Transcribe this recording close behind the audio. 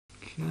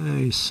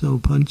Okay, so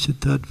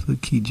Panchatattva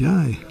ki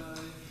jai.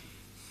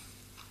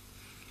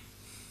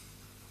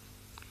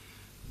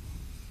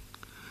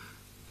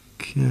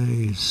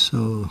 Okay,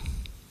 so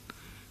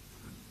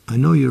I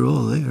know you're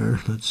all there.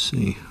 Let's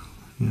see.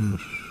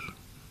 Yes.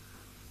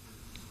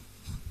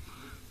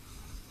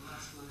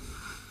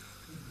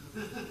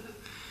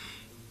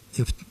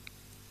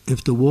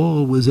 If the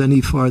wall was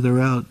any farther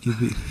out, you'd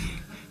be.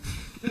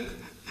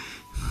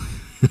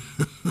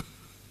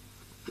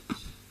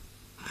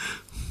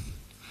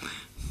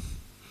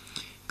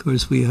 Of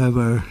course, we have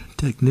our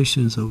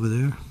technicians over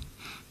there.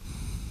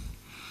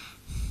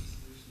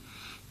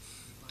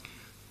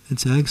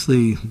 It's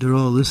actually, they're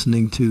all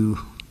listening to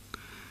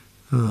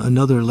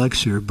another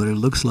lecture, but it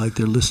looks like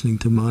they're listening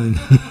to mine.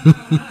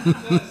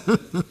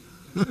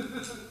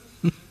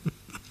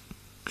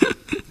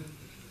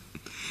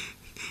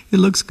 It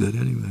looks good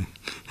anyway.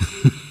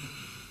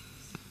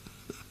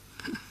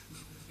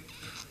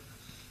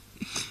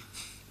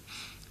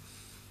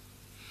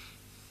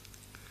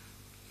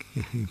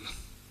 Okay.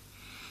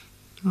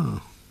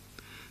 Oh,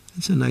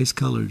 that's a nice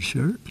colored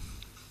shirt.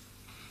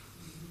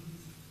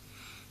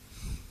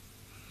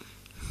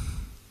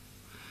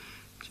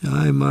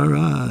 Jai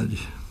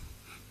Maharaj.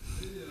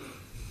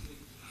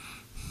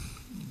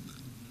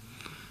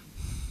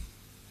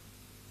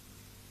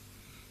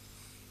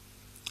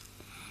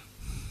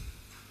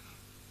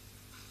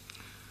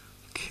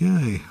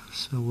 Okay,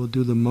 so we'll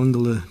do the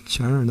Mangala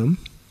Charanam.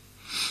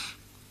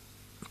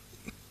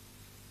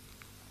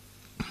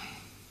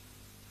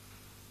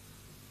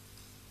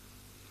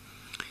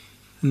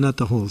 Not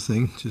the whole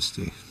thing, just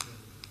the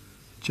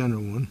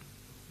general one.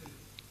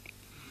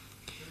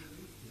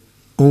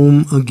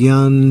 Om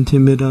Agyan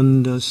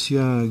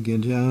Timidandasya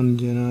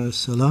Gyanjana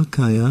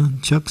Salakaya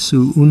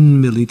Chaksu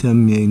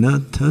Unmilitam Yena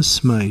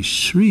Tasmai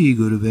Shri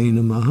Gurave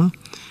Namaha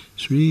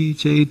Shri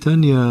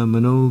Chaitanya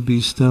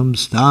Manobhistam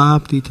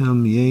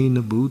Staptitam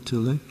Yena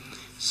Bhutale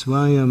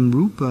Swayam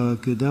Rupa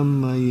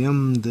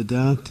Kadamayam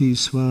Dadati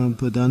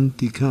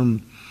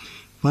Swapadantikam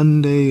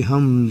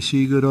Vandeham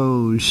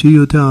Shiguro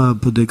Shiyuta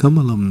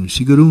Padekamalam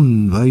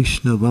Shigurun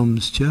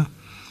Vaishnavamscha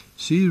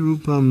Shri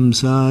Rupam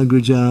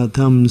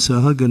Sagrajatam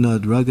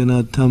Sahaganad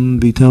Raganatam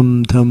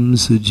Vitam Tam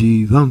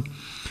Sajivam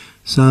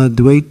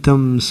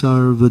Sadvaitam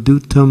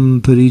Sarvadutam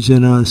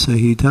Parijana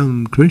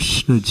Sahitam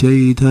Krishna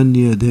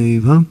Chaitanya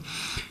Devam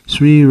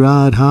Sri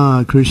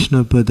Radha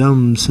Krishna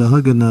Padam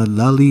Sahagana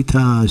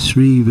Lalita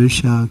Sri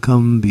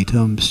Vishakam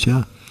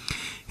Vitamscha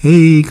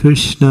Hey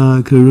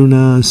Krishna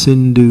Karuna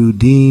Sindhu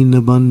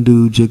Dina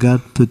Bandhu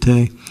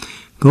Jagatpate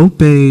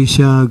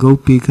Gopesha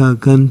Gopika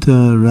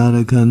Kanta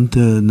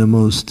Radhakanta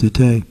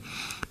Namostate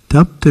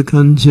Tapta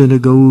Kanchana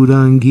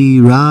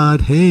Gaurangi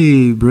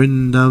Radhe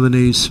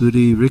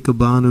Brindavaneshwari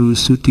Rikabanu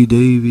Suti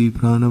Devi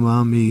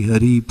Pranamami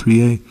Hari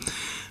Priye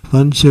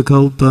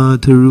Panchakalpa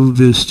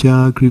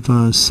Tarubhischa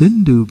Kripa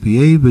Sindhu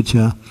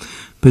Pyevacha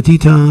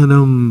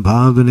Patitanam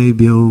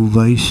Bhavanebhyo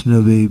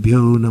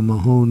Vaishnavebhyo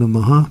Namaho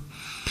Namaha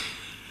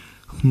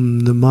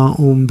Nama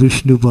Om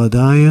Vishnu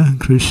Padaya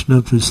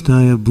Krishna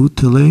Prastaya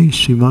Bhutale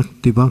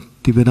Srimakti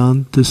Bhakti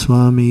Vedanta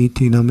Swami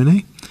Iti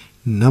Namine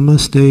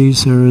Namaste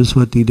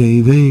Saraswati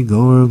Deve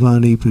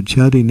Gauravani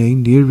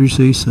Pacharine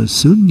Nirvisesa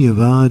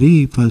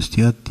Sunyavadi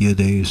Pastyatya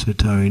De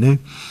Satarine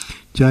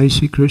Jai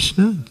Shri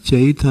Krishna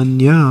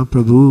Chaitanya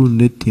Prabhu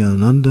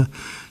Nityananda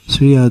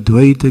Sri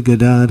Advaita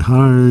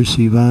Gadadhar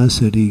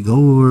Sivasadi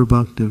Gaur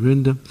Bhakta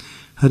Vrinda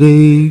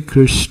Hare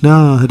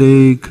Krishna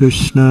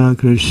Krishna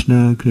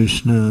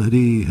Krishna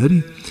Hare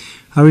Hare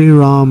Hare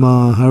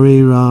Rama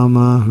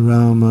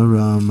Rama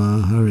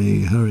Rama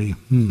Hare Hare.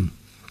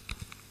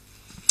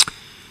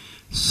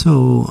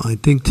 So I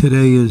think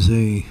today is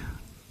a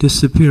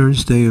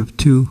disappearance day of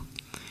two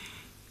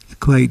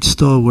quite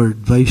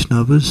stalwart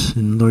Vaishnavas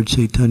in Lord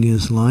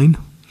Chaitanya's line.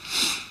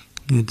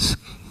 It's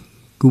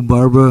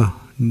Bhugarbha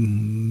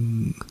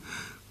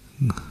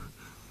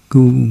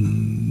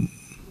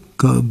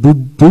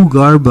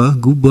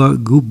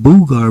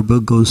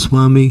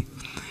Goswami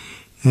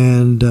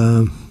and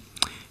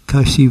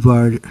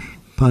Kasisvara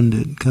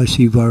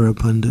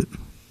Pandit.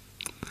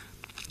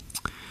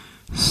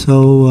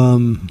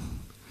 So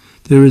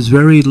there is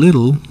very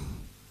little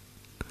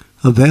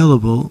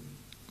available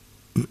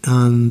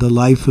on the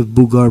life of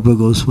Bhugarbha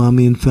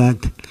Goswami. In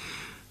fact,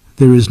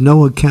 there is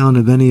no account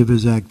of any of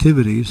his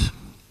activities.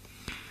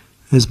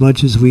 As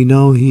much as we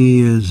know,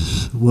 he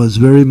was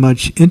very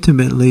much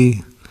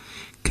intimately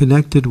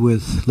connected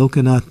with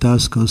Lokanath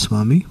Das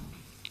Goswami.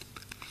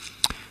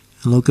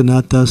 And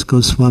Lokanath Das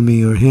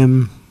Goswami, or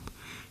him,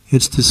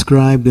 it's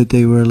described that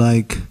they were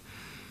like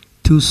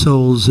two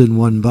souls in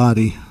one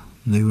body.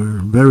 They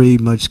were very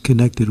much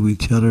connected with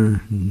each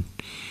other in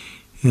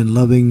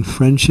loving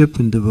friendship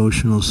and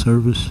devotional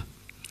service.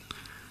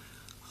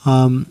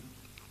 It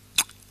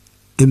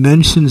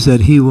mentions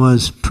that he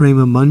was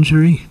Prema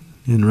Manjari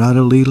in Radha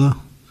Leela,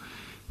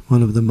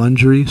 one of the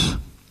Manjaris.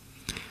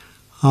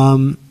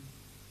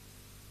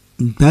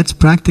 That's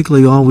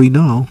practically all we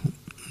know.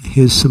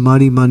 His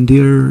Samadhi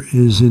Mandir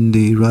is in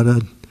the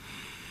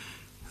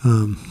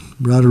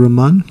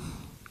Radharaman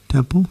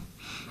temple.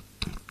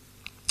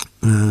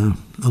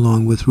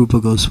 along with Rupa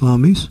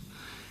Goswamis.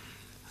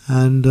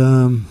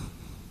 And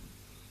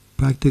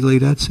practically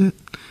that's it.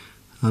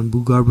 On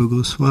Bhugarbha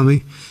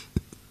Goswami,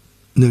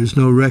 there's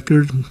no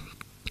record,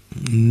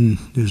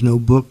 there's no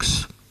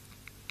books.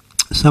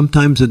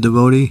 Sometimes a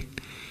devotee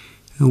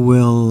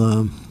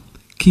will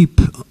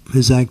keep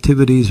his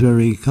activities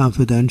very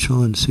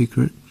confidential and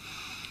secret.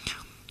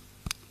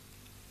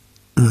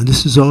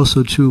 This is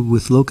also true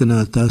with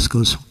Lokanath Das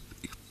Goswami.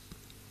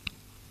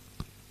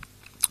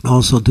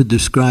 Also, to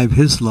describe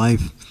his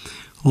life,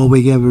 all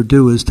we ever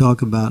do is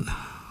talk about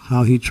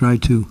how he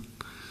tried to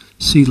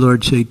see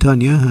Lord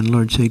Chaitanya, and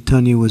Lord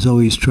Chaitanya was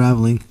always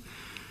traveling.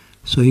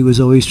 So he was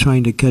always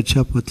trying to catch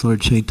up with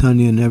Lord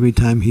Chaitanya, and every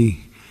time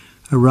he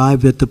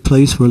arrived at the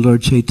place where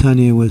Lord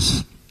Chaitanya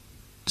was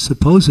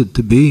supposed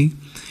to be,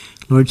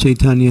 Lord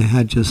Chaitanya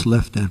had just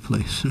left that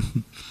place.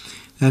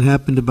 That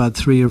happened about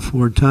 3 or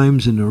 4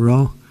 times in a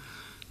row.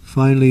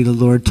 Finally, the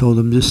Lord told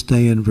him, just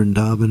stay in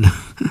Vrindavan.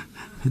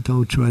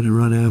 Don't try to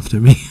run after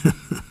me.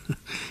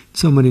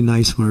 So many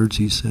nice words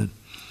he said.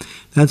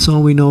 That's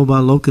all we know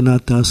about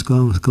Lokanath Das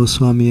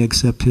Goswami,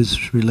 except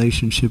his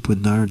relationship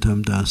with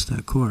Narottam Das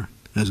Thakur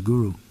as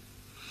guru.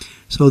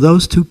 So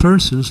those two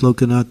persons,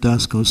 Lokanath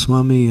Das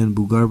Goswami and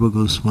Bhugarbha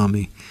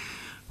Goswami,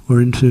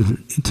 were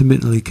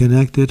intimately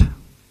connected.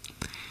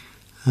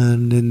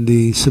 And in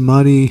the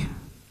Samadhi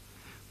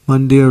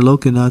Mandir,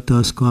 Lokanath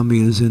Das Goswami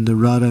is in the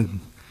Radha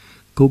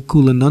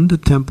Gokulananda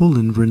temple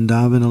in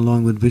Vrindavan,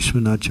 along with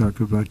Vishwanath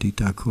Chakravarti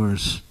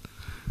Thakur's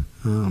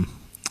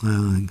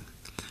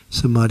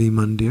Samadhi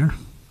Mandir.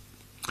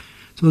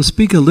 So we'll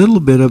speak a little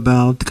bit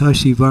about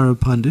Kasisvara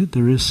Pandit.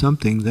 There is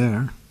something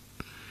there.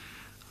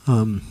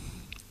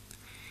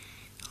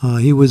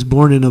 He was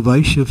born in a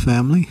Vaishya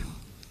family.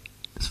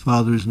 His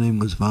father's name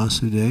was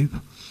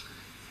Vasudeva.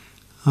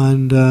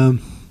 And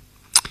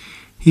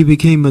he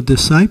became a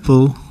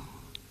disciple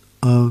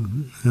of,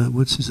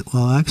 his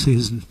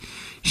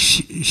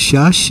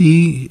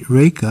Shashi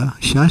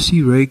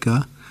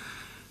Rekha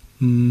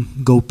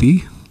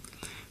Gopi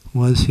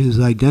was his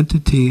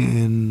identity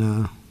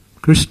in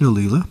Krishna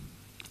Lila.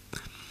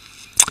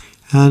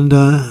 And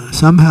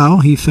somehow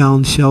he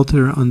found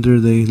shelter under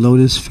the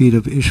lotus feet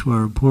of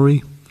Ishwara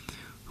Puri,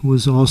 who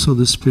was also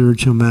the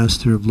spiritual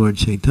master of Lord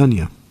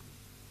Chaitanya.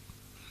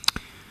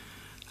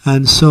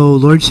 And so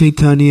Lord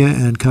Chaitanya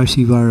and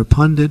Kasisvara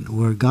Pandit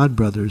were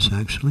godbrothers,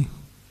 actually.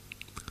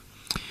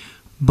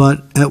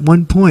 But at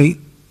one point,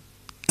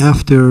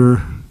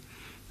 after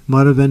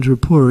Madhavendra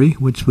Puri,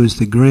 which was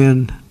the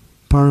grand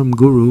Param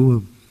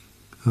Guru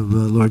of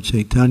Lord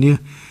Chaitanya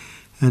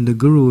and the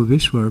Guru of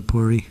Ishwara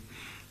Puri,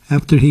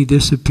 after he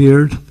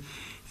disappeared,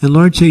 and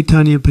Lord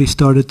Chaitanya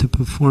started to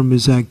perform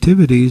his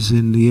activities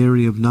in the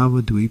area of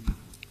Navadvip,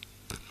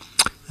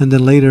 and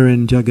then later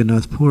in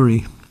Jagannath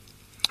Puri,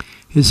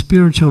 his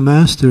spiritual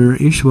master,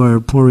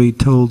 Ishwara Puri,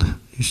 told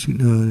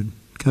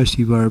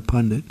Kasisvara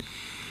Pandit,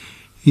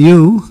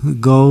 you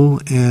go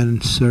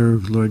and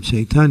serve Lord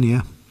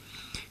Chaitanya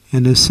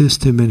and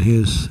assist him in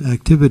his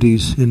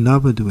activities in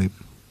Navadvip.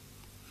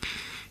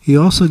 He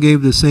also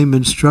gave the same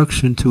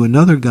instruction to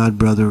another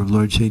godbrother of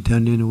Lord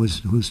Chaitanya,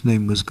 whose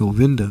name was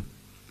Govinda.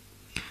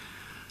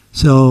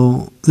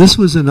 So this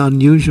was an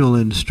unusual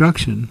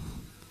instruction,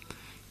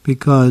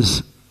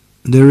 because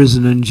there is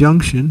an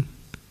injunction,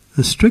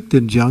 a strict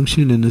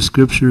injunction in the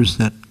scriptures,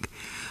 that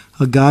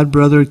a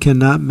godbrother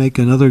cannot make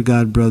another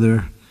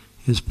godbrother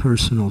his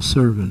personal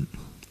servant.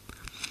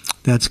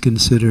 That's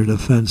considered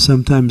offense.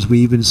 Sometimes we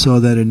even saw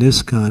that in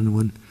ISKCON,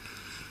 when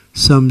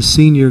some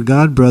senior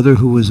godbrother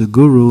who was a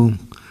guru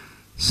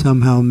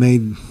somehow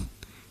made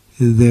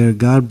their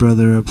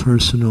godbrother a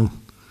personal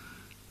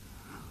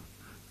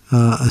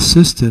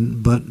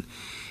assistant, but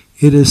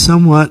it is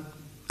somewhat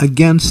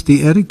against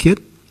the etiquette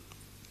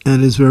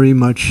and is very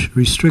much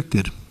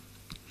restricted.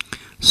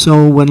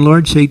 So when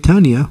Lord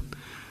Chaitanya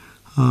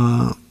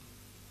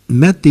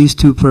met these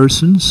two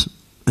persons,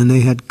 and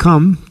they had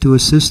come to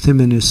assist him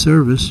in his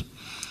service,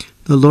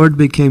 the Lord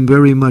became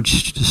very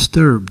much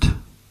disturbed,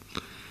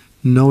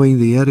 knowing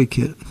the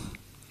etiquette.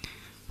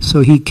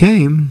 So he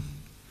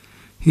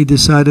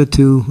decided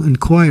to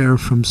inquire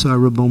from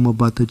Sarvabhauma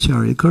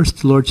Bhattacharya. Of course,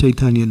 the Lord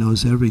Chaitanya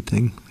knows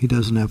everything. He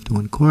doesn't have to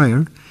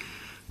inquire.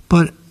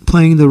 But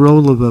playing the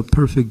role of a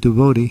perfect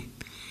devotee,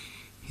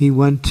 he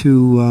went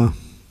to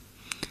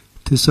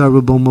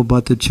Sarvabhauma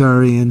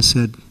Bhattacharya and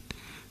said,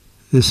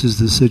 this is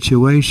the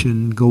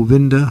situation.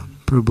 Govinda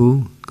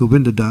Prabhu,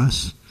 Govinda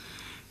Das,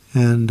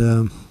 and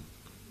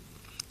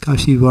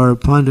Kasisvara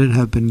Pandit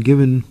have been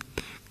given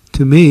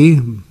to me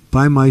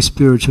by my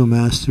spiritual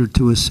master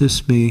to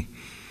assist me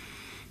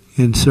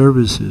in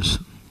services.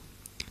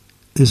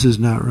 This is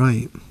not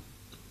right.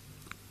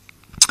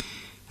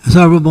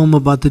 Sarvabhauma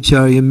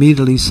Bhattacharya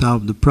immediately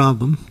solved the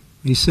problem.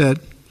 He said,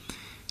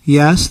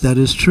 yes, that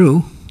is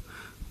true,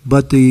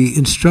 but the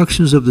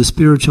instructions of the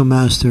spiritual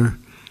master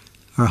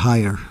are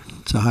higher.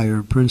 It's a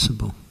higher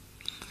principle.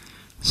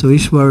 So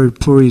Ishwara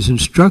Puri's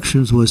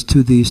instructions was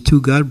to these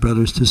two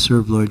godbrothers to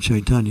serve Lord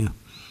Chaitanya.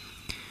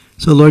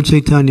 So Lord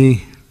Chaitanya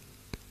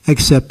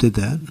accepted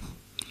that.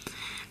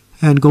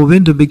 And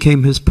Govinda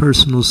became his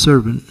personal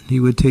servant. He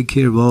would take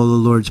care of all the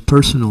Lord's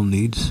personal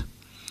needs.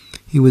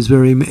 He was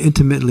very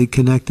intimately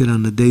connected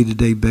on a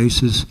day-to-day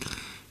basis,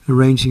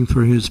 arranging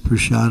for his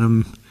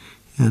prasadam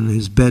and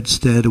his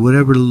bedstead,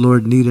 whatever the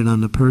Lord needed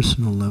on the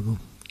personal level.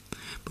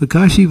 But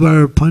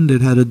Kasisvara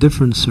Pandit had a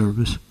different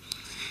service.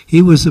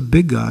 He was a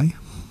big guy,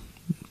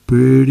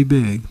 pretty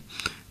big,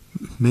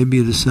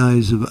 maybe the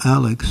size of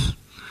Alex,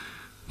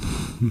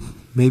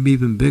 maybe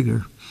even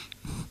bigger.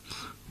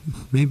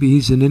 Maybe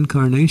he's an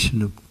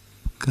incarnation of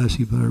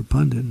Kasisvara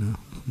Pandit now.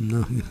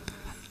 No,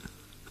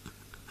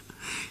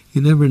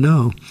 you never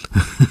know.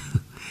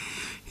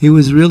 He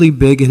was really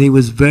big, and he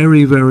was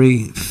very,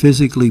 very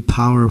physically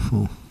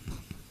powerful.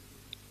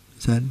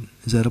 Does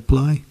that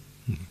apply?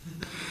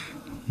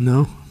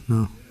 No?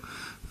 No.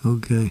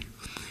 Okay.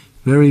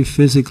 Very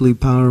physically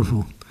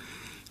powerful.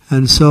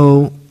 And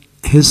so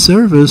his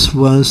service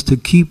was to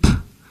keep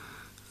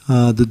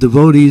the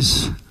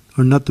devotees,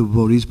 or not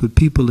devotees, but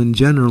people in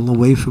general,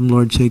 away from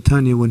Lord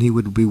Chaitanya when he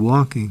would be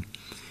walking.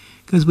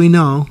 Because we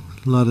know,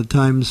 a lot of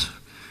times,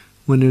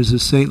 when there's a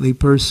saintly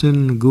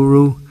person, a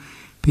guru,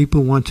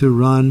 people want to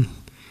run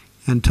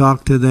and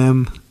talk to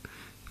them,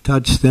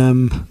 touch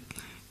them,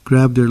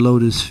 grab their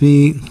lotus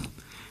feet,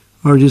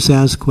 or just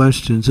ask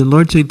questions. And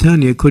Lord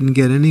Chaitanya couldn't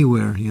get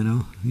anywhere, you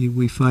know.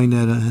 We find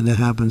that that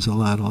happens a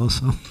lot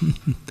also.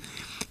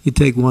 You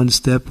take one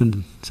step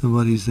and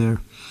somebody's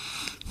there.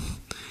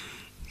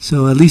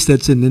 So at least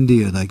that's in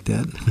India like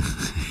that.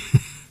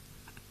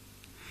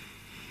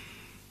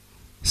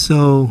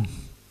 So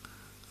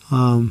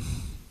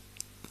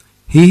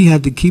he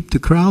had to keep the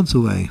crowds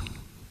away.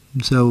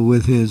 So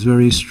with his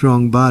very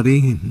strong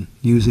body,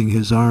 using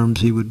his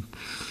arms, he would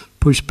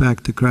push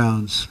back the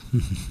crowds.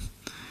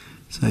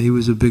 So he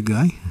was a big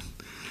guy.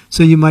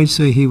 So you might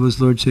say he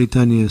was Lord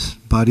Chaitanya's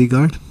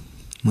bodyguard,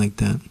 like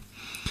that.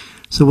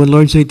 So when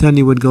Lord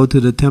Chaitanya would go to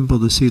the temple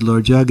to see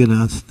Lord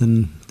Jagannath,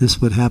 then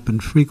this would happen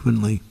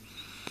frequently.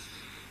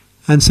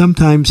 And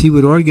sometimes he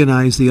would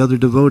organize the other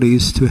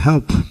devotees to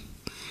help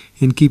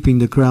in keeping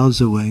the crowds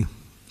away.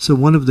 So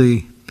one of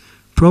the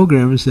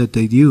programs that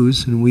they'd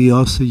use, and we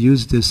also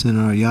used this in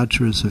our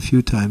yatras a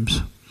few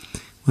times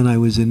when I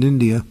was in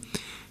India,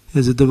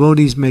 is the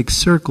devotees make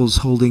circles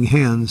holding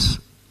hands,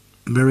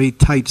 very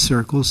tight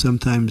circles,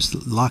 sometimes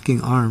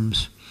locking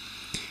arms,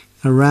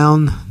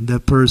 around the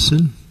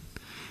person,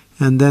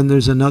 and then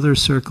there's another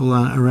circle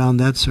around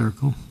that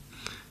circle,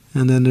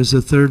 and then there's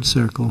a third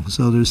circle.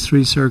 So there's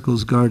 3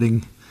 circles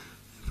guarding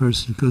the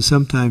person, because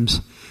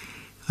sometimes,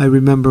 I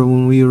remember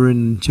when we were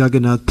in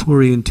Jagannath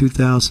Puri in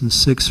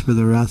 2006 for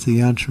the Rath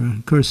Yatra,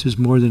 of course there's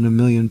more than 1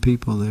 million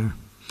people there.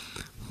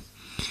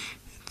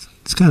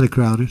 It's kind of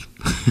crowded.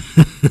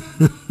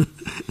 1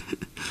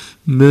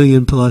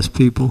 million plus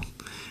people.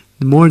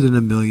 More than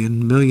 1 million.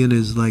 1 million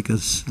is like a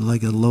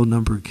low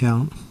number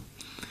count.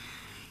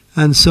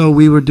 And so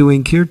we were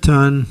doing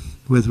kirtan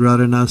with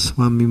Radhanath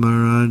Swami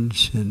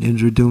Maharaj and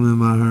Indradumna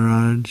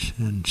Maharaj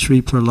and Sri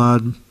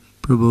Prahlad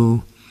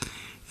Prabhu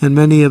and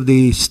many of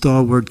the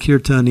stalwart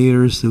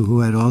kirtaniers who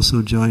had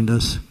also joined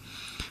us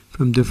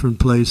from different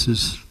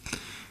places.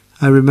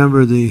 I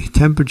remember the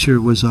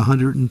temperature was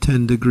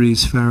 110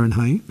 degrees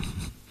Fahrenheit.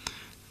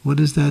 What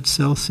is that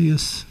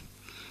Celsius?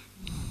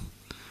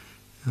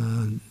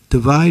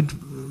 Divide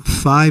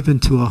 5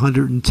 into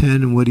 110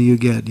 and what do you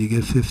get? You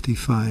get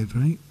 55,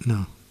 right?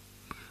 No.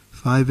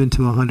 5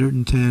 into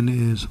 110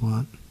 is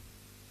what?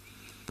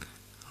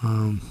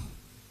 5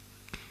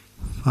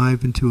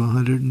 into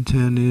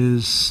 110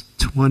 is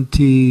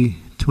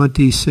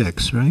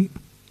 26, right?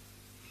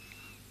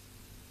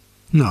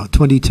 No,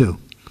 22.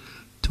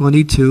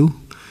 22.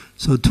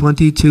 So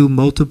 22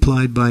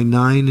 multiplied by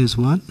 9 is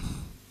what?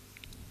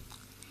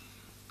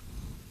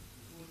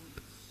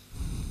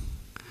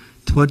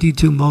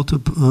 22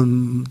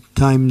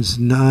 times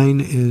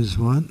 9 is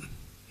what?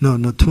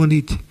 No,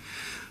 20.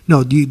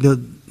 No,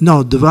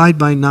 divide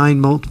by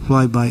 9,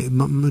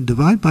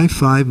 divide by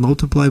 5,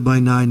 multiply by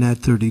 9 at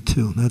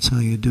 32. That's how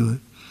you do it,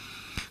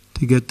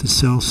 to get the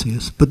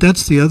Celsius. But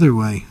that's the other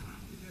way.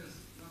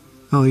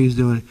 Oh, he's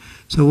doing it.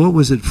 So what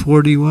was it,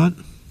 40 what?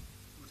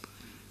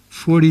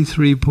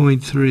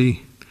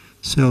 43.3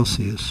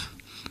 Celsius.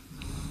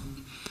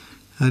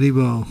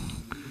 Haribol.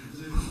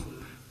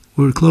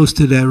 We're close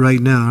to that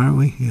right now, aren't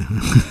we? Yeah.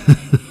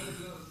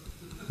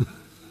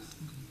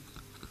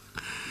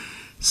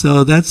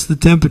 So that's the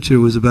temperature,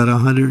 was about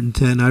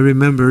 110. I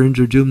remember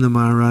Indradumna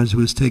Maharaj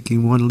was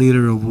taking 1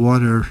 liter of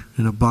water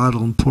in a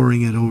bottle and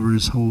pouring it over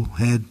his whole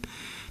head,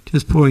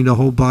 just pouring the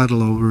whole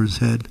bottle over his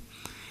head.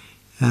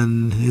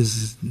 And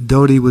his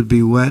dhoti would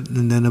be wet,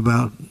 and then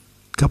about a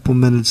couple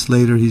minutes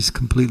later he's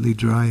completely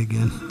dry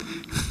again.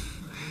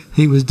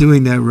 He was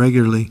doing that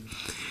regularly.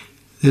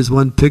 There's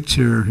one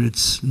picture,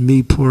 it's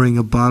me pouring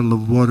a bottle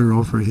of water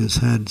over his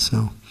head,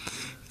 so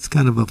it's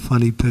kind of a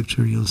funny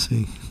picture, you'll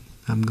see.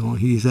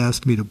 He's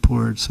asked me to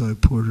pour it, so I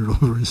poured it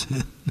over his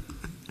head.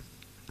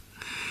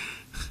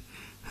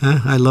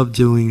 I love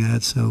doing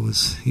that, so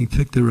he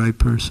picked the right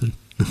person.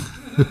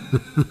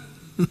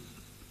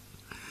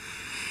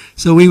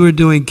 So we were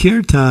doing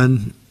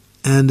kirtan,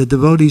 And the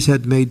devotees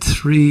had made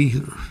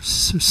 3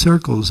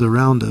 circles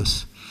around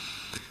us,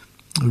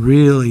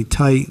 really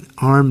tight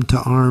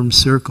arm-to-arm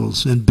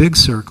circles, and big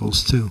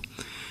circles too.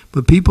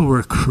 But people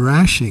were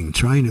crashing,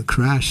 trying to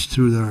crash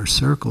through our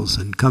circles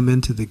and come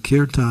into the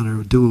kirtan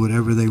or do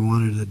whatever they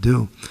wanted to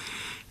do.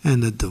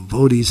 And the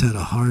devotees had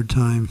a hard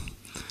time.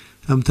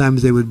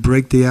 Sometimes they would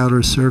break the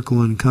outer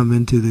circle and come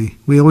into the...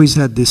 We always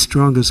had the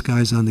strongest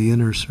guys on the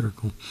inner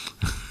circle.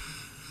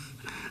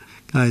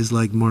 Guys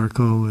like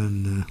Marco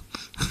and...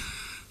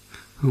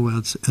 who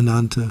else?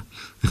 Ananta.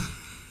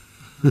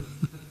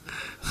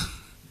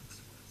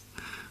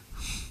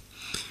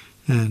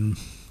 And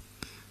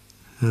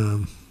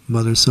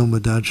Mother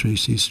Somadatri,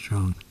 she's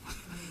strong.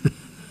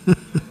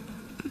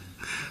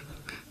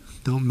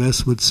 Don't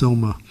mess with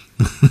Soma.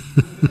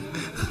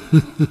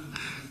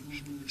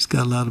 She's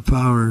got a lot of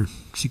power.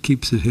 She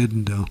keeps it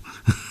hidden, though.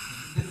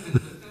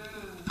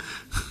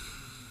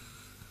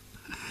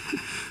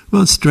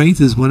 Well, strength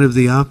is one of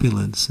the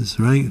opulences,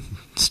 right?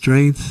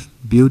 Strength,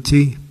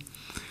 beauty,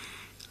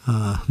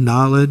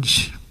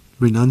 knowledge,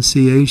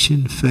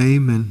 renunciation,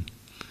 fame, and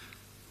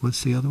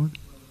what's the other one?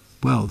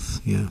 Wealth,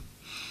 yeah.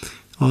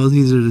 All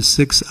these are the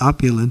 6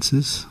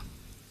 opulences.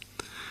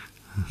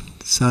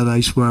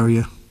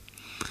 Sadaishwarya.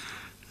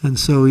 And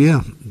so,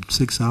 yeah,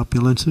 6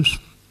 opulences.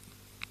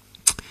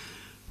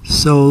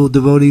 So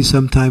devotees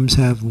sometimes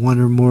have 1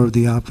 or more of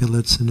the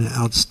opulence in an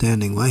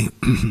outstanding way.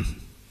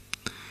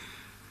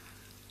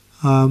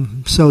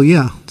 So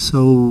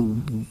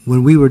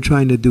when we were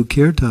trying to do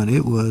kirtan,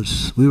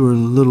 we were a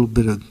little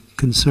bit of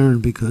concern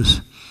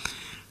because,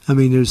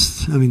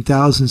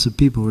 thousands of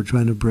people were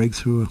trying to break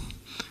through,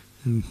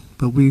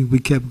 but we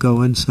kept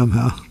going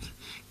somehow,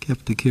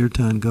 kept the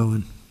kirtan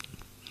going.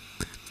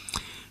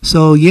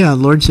 So yeah,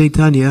 Lord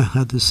Chaitanya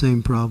had the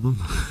same problem.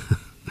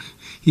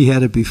 He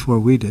had it before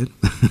we did.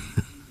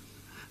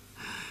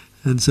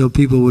 And so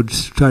people would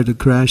try to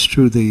crash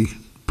through the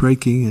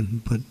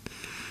breaking, but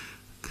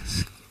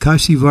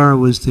Kasisvara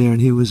was there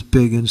and he was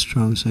big and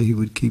strong, so he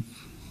would keep.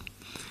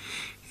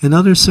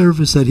 Another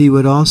service that he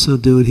would also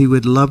do, he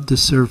would love to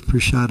serve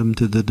prasadam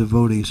to the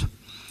devotees.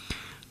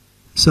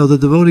 So the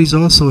devotees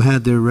also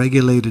had their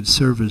regulated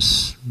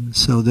service.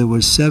 So there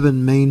were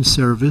 7 main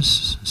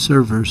servers,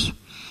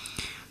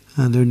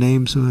 and their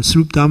names were,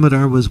 Srup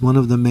Damodar was one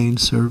of the main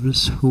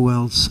servers. Who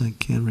else? I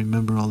can't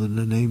remember all of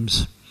the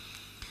names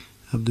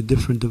of the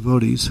different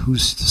devotees who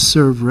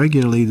served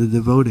regularly the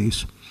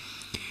devotees.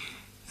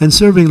 And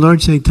serving Lord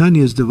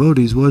Chaitanya's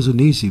devotees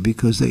wasn't easy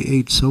because they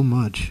ate so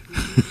much.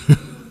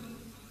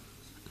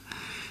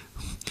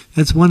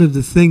 That's one of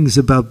the things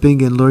about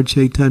being in Lord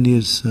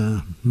Chaitanya's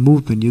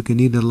movement. You can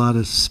eat a lot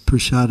of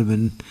prasadam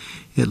and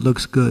it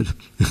looks good.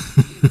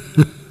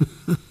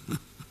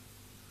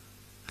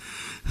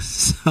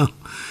 So,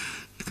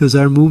 because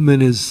our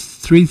movement is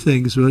 3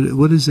 things.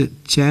 What is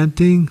it?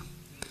 Chanting,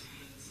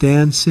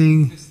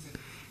 dancing,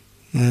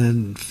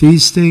 and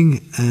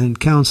feasting, and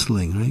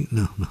counseling, right?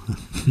 No.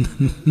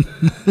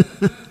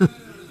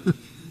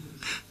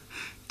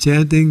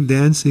 Chanting,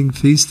 dancing,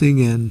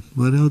 feasting, and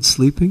what else?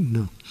 Sleeping?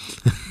 No.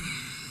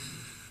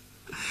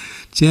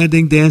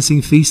 Chanting,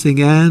 dancing,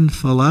 feasting, and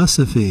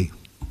philosophy.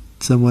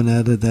 Someone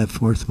added that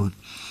 4th one.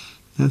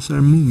 That's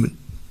our movement.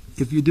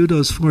 If you do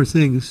those 4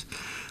 things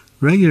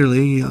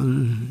regularly,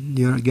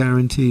 you're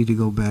guaranteed to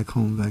go back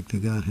home, back to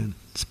Godhead.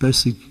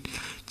 Especially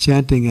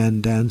chanting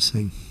and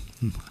dancing.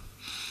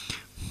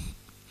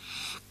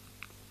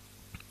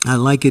 I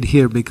like it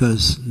here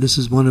because this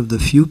is one of the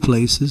few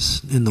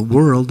places in the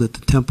world that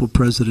the temple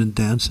president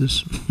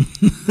dances.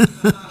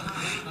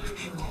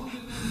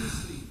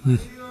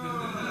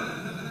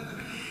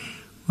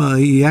 Well,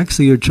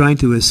 you're trying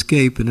to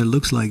escape, and it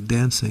looks like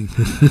dancing.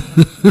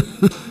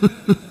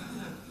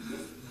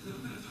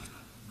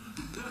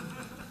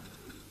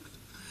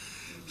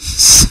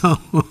 So,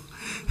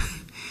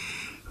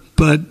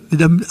 but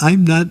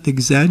I'm not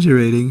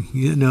exaggerating.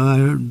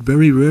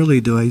 Very rarely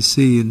do I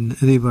see in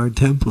any of our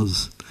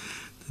temples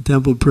the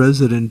temple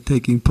president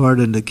taking part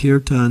in the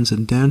kirtans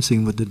and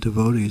dancing with the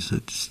devotees.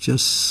 It's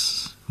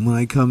just, when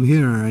I come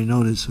here, I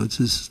notice what's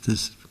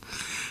this.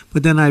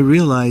 But then I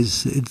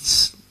realize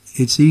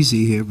it's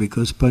easy here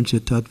because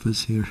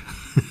Panchatattva's here.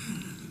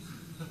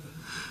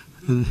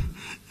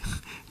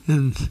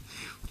 and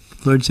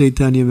Lord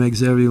Chaitanya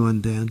makes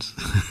everyone dance.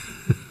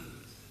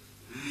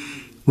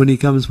 When he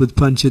comes with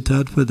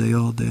Panchatattva, they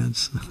all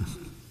dance.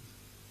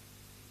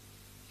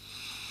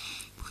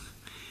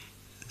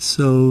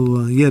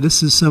 So,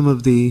 this is some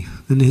of the,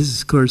 and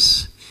his, of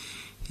course,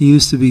 he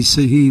used to be,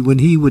 when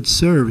he would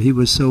serve, he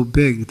was so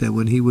big that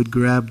when he would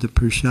grab the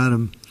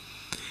prasadam,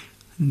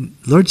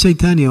 Lord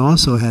Chaitanya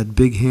also had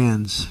big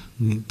hands.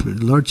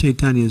 Lord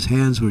Chaitanya's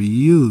hands were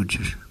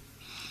huge.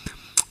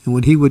 And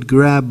when he would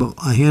grab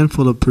a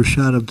handful of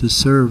prasadam to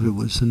serve, it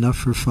was enough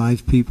for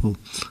 5 people.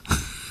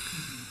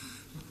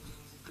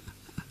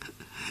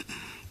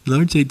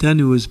 Lord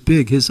Chaitanya was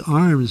big. His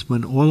arms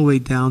went all the way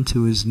down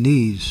to his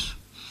knees.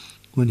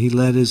 When he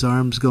let his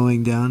arms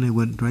going down, it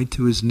went right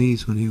to his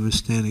knees when he was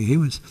standing.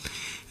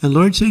 And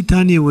Lord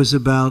Chaitanya was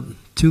about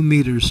 2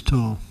 meters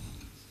tall.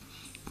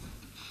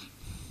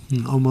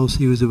 Almost,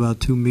 he was about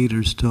 2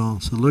 meters tall.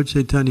 So Lord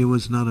Chaitanya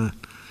was not a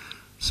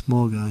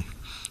small guy.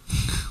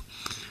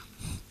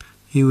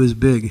 He was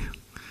big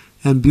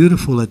and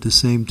beautiful at the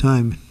same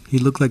time. He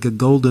looked like a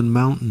golden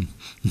mountain.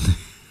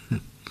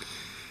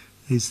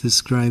 He's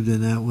described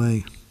in that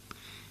way.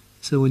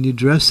 So when you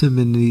dress him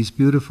in these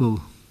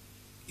beautiful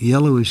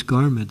yellowish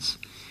garments,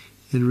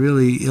 it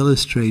really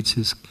illustrates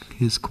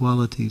his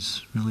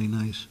qualities really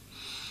nice.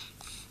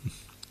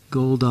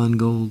 Gold on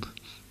gold.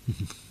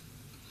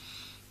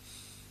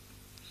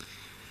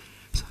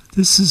 So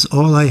this is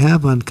all I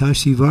have on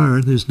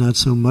Kasisvara. There's not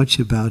so much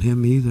about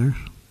him either.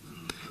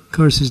 Of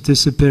course, his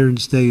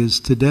disappearance day is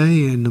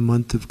today in the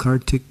month of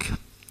Kartik,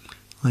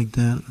 like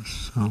that.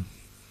 So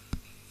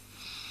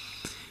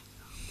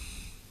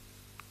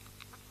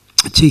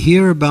to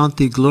hear about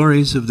the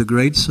glories of the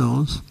great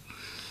souls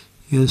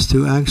is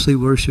to actually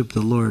worship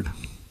the Lord.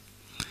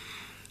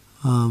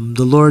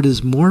 The Lord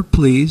is more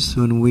pleased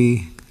when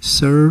we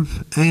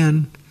serve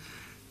and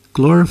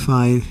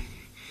glorify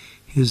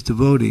His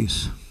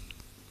devotees.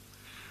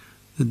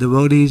 The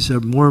devotees are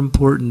more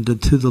important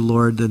to the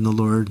Lord than the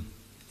Lord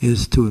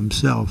is to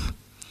Himself.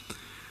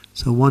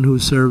 So one who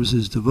serves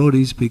his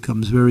devotees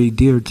becomes very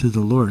dear to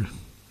the Lord.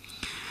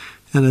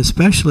 And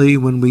especially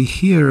when we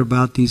hear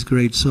about these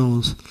great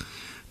souls,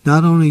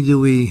 not only do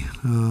we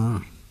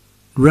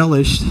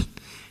relish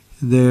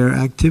their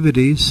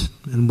activities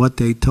and what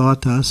they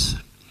taught us,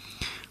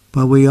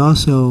 but we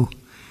also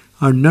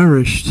are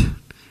nourished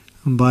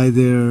by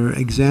their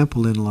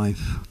example in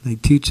life. They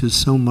teach us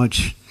so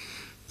much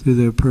through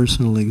their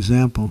personal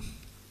example.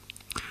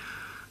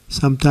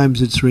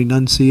 Sometimes it's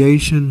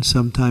renunciation,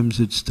 sometimes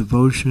it's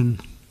devotion,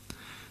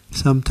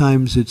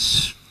 sometimes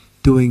it's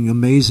doing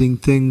amazing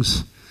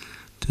things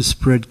to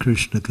spread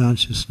Krishna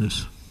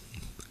consciousness.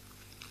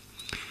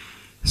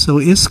 So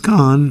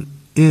ISKCON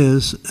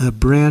is a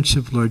branch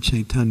of Lord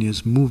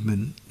Chaitanya's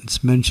movement.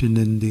 It's mentioned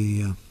in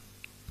the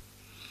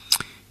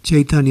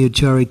Chaitanya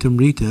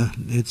Charitamrita.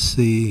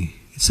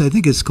 I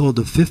think it's called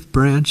the 5th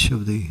branch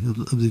of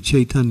the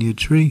Chaitanya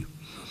tree.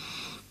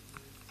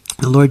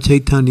 The Lord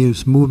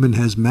Chaitanya's movement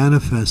has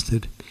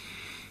manifested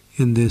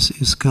in this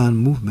ISKCON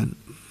movement,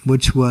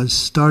 which was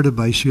started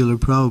by Srila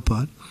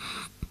Prabhupada,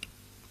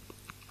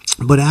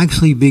 but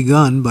actually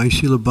begun by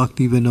Srila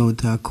Bhaktivinoda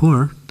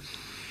Thakur,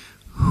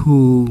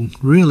 who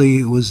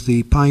really was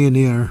the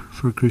pioneer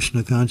for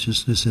Krishna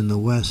consciousness in the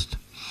West.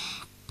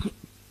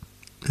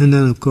 And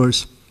then, of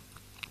course,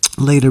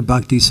 later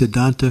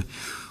Bhaktisiddhanta,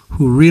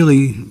 who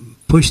really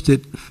pushed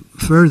it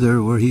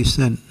further, where he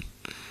sent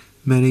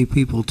many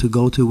people to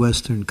go to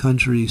Western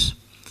countries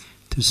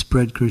to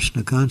spread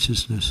Krishna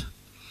consciousness.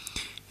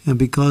 And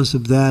because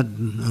of that,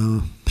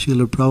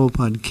 Srila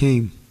Prabhupada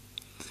came.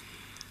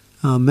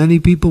 Many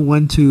people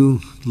went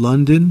to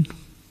London,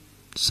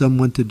 some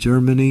went to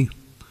Germany.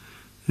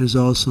 There's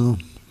also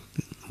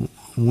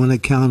one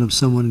account of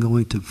someone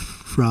going to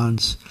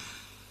France.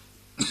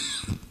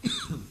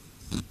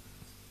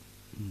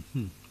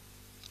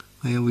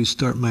 I always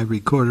start my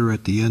recorder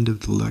at the end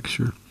of the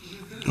lecture.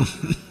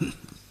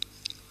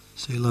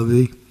 C'est la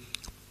vie.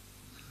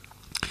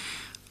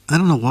 I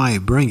don't know why I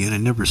bring it. I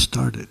never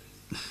start it.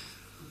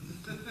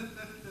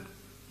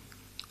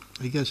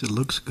 I guess it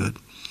looks good.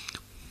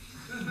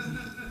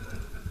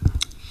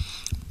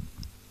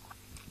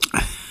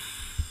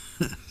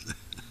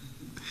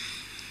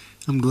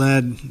 I'm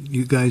glad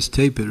you guys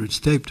tape it. It's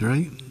taped,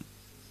 right?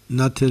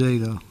 Not today,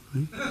 though.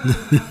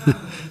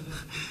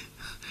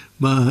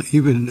 Right?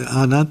 Even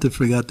Ananta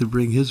forgot to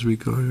bring his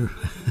recorder.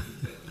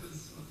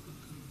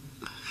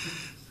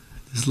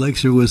 This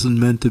lecture wasn't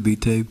meant to be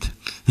taped.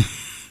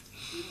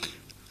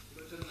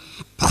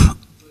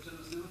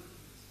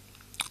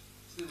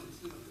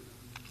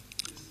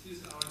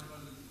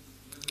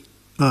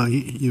 Oh,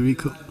 you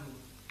record?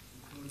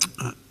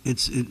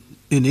 It's in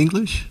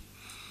English?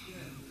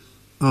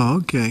 Oh,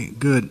 okay,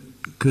 good.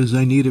 Because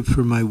I need it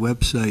for my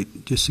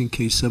website, just in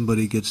case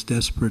somebody gets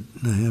desperate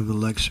and I have a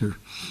lecture.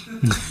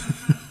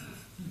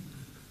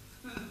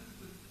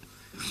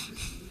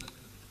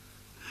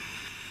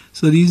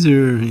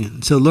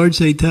 So Lord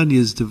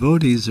Chaitanya's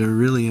devotees are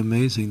really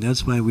amazing.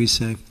 That's why we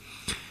say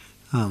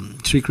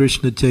Sri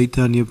Krishna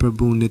Chaitanya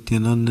Prabhu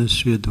Nityananda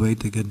Sri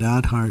Advaita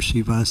Gadadhar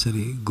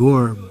Shivasari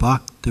Gaur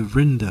Bhakta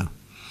Vrinda.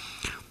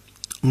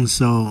 And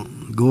so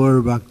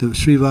Gaur Bhakta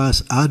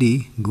Srivas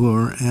Adi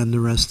Gaur and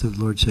the rest of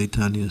Lord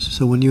Chaitanya's.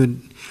 So when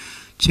you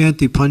chant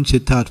the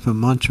Panchatattva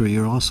mantra,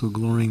 you're also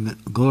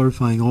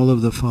glorifying all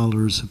of the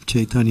followers of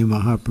Chaitanya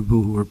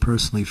Mahaprabhu who were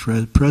personally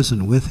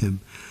present with him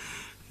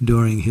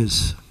during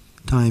his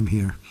time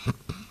here.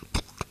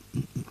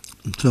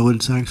 So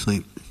it's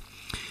actually,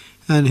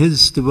 and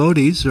his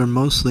devotees are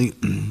mostly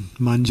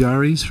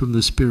manjaris from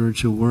the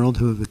spiritual world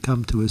who have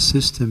come to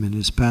assist him in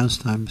his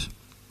pastimes.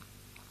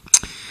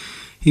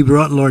 He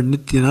brought Lord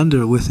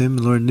Nityananda with him.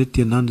 Lord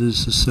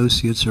Nityananda's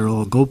associates are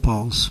all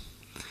Gopals,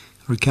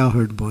 or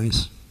cowherd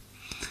boys.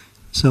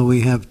 So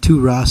we have 2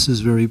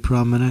 rasas very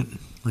prominent,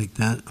 like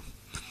that.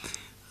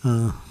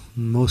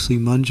 Mostly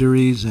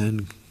manjaris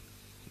and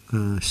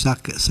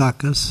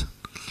sakas.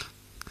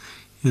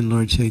 in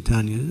Lord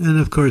Chaitanya. And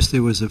of course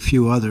there was a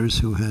few others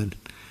who had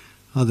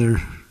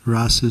other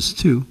rasas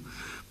too,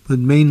 but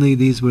mainly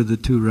these were the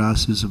two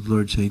rasas of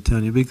Lord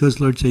Chaitanya, because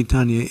Lord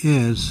Chaitanya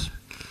is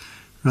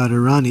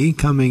Radharani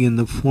coming in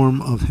the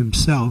form of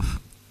himself,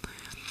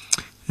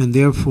 and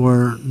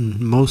therefore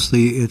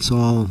mostly it's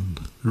all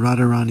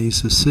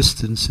Radharani's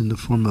assistants in the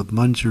form of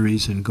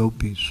manjaris and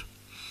gopis.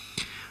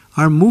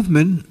 Our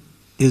movement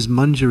is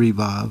Manjari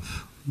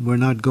Bhav. We're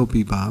not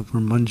Gopi Bhav, we're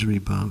Manjari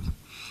Bhav.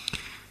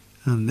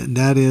 And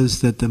that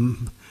is that the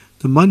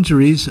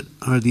manjaris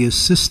are the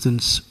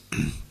assistants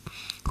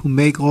who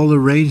make all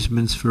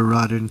arrangements for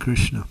Radha and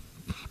Krishna.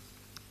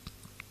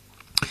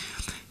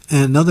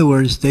 And in other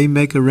words, they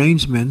make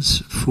arrangements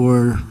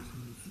for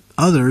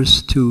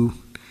others to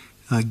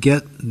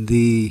get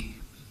the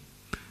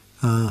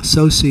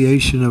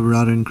association of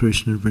Radha and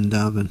Krishna in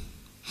Vrindavan.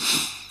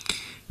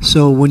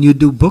 So when you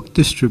do book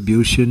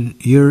distribution,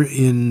 you're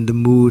in the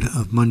mood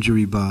of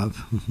Manjari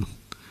Bhav.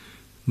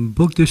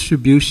 Book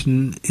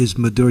distribution is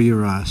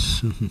Madhurya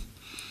Ras.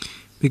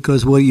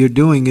 Because what you're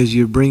doing is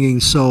you're bringing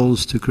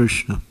souls to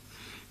Krishna.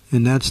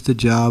 And that's the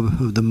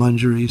job of the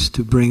manjaris,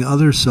 to bring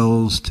other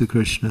souls to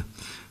Krishna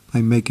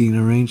by making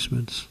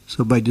arrangements.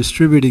 So by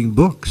distributing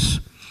books,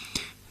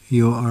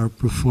 you are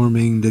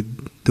performing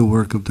the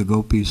work of the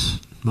gopis,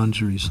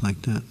 manjaris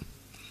like that.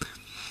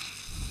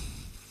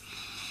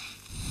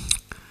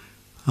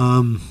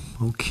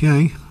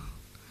 Okay.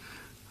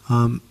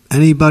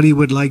 Anybody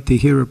would like to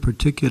hear a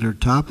particular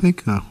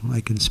topic?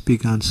 I can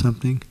speak on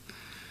something.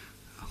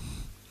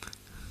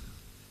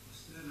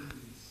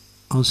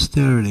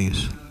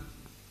 Austerities.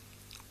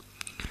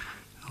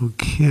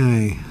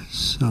 Okay,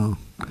 so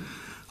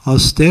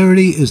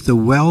austerity is the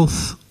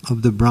wealth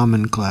of the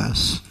Brahmin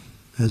class,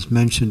 as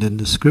mentioned in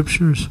the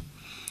scriptures.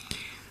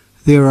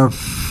 There are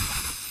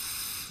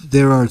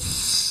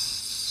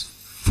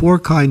four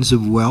kinds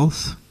of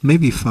wealth,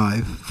 maybe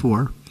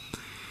four.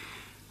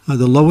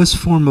 The lowest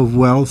form of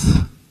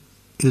wealth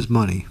is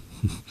money.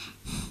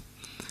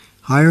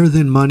 Higher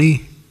than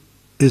money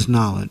is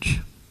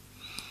knowledge.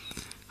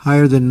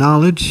 Higher than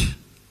knowledge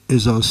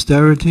is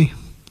austerity,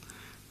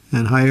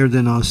 and higher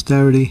than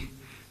austerity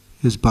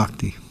is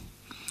bhakti.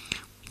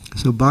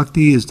 So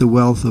bhakti is the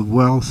wealth of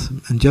wealth,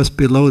 and just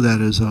below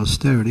that is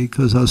austerity,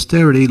 because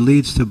austerity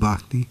leads to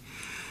bhakti.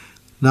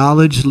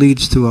 Knowledge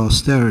leads to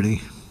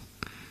austerity.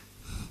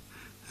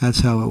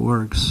 That's how it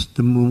works.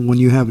 When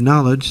you have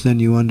knowledge,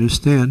 then you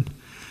understand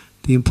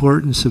the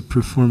importance of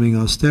performing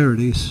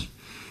austerities.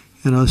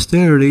 And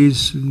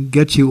austerities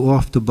get you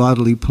off the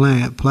bodily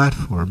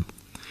platform.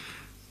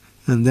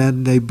 And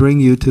then they bring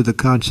you to the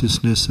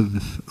consciousness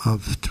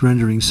of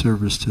rendering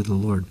service to the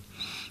Lord.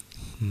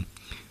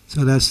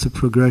 So that's the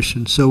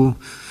progression. So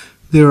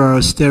there are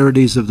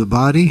austerities of the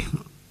body,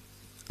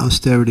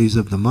 austerities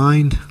of the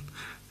mind,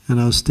 and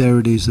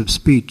austerities of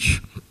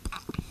speech.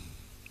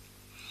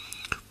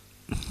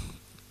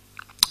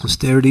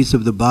 Austerities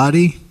of the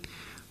body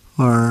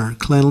are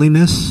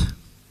cleanliness,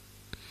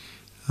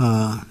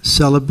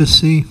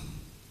 celibacy,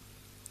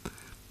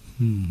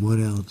 what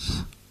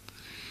else?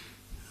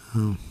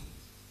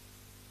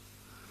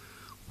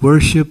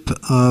 Worship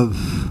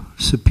of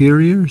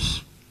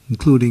superiors,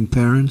 including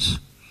parents.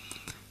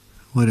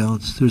 What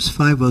else? There's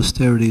 5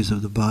 austerities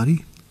of the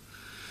body.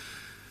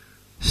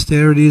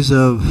 Austerities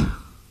of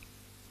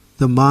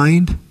the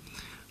mind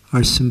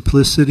are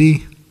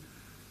simplicity,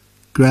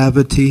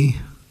 gravity,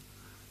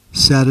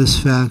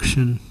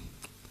 satisfaction,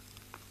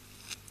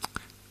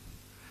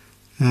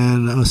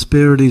 and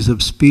austerities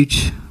of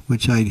speech,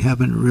 which I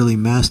haven't really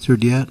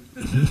mastered yet,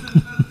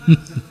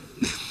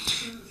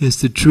 is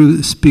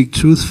to speak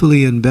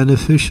truthfully and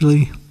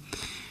beneficially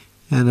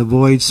and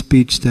avoid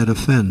speech that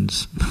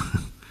offends.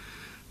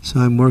 So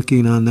I'm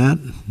working on that.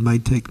 It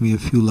might take me a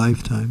few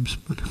lifetimes,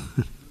 but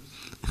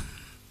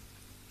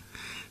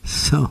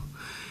so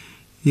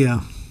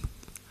yeah.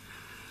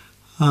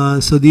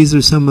 So these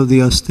are some of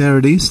the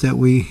austerities that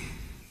we...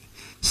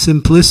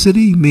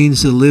 Simplicity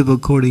means to live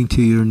according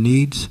to your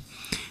needs.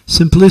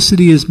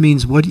 Simplicity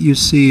means what you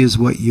see is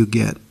what you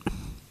get.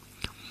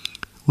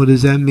 What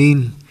does that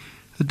mean?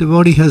 A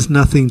devotee has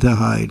nothing to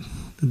hide.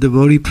 The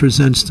devotee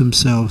presents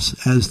themselves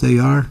as they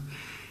are.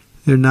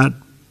 They're not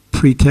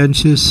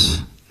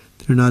pretentious.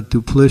 They're not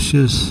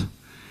duplicitous.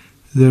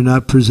 They're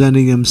not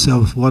presenting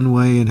themselves one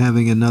way and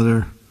having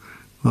another,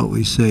 what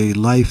we say,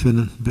 life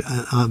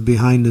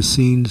behind the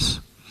scenes.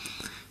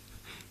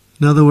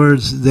 In other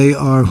words, they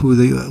are who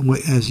they are,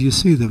 as you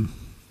see them.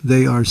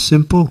 They are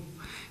simple,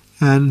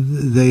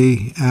 and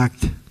they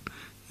act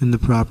in the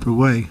proper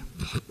way.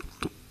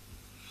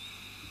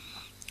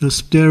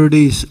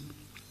 Austerities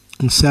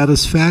and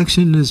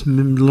satisfaction is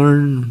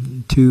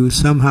learn to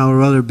somehow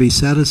or other be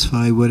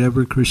satisfied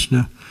whatever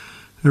Krishna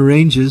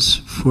arranges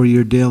for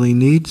your daily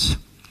needs,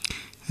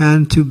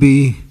 and to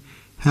be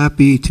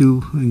happy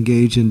to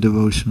engage in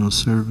devotional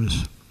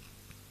service.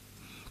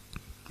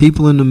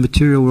 People in the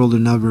material world are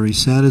not very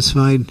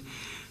satisfied.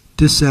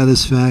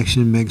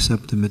 Dissatisfaction makes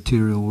up the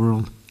material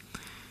world.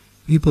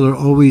 People are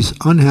always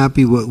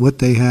unhappy with what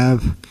they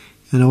have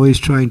and always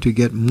trying to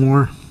get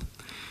more.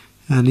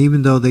 And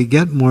even though they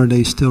get more,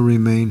 they still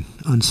remain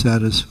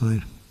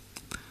unsatisfied.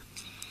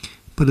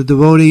 But a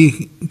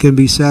devotee can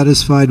be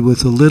satisfied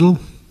with a little.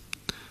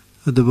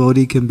 A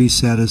devotee can be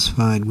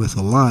satisfied with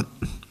a lot.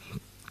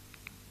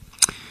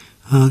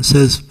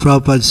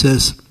 Prabhupada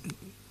says,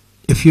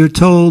 if you're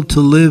told to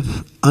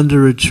live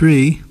under a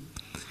tree,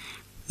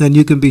 then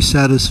you can be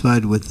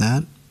satisfied with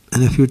that.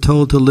 And if you're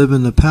told to live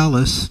in the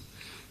palace,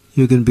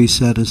 you can be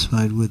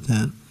satisfied with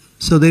that.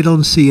 So they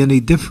don't see any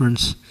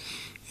difference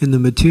in the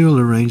material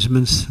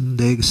arrangements.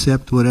 They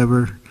accept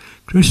whatever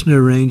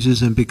Krishna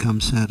arranges and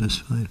become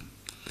satisfied.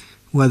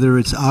 Whether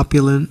it's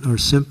opulent or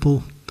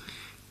simple,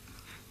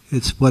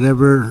 it's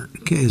whatever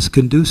is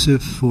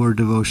conducive for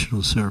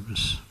devotional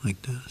service,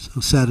 like that.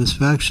 So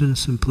satisfaction,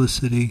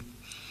 simplicity,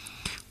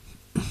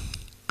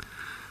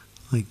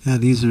 like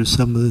that. These are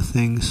some of the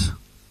things.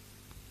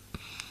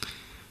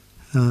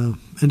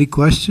 Any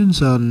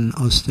questions on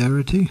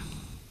austerity?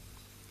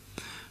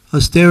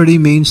 Austerity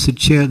means to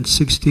chant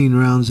 16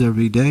 rounds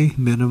every day,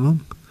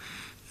 minimum,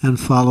 and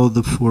follow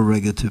the 4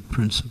 regulative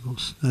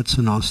principles. That's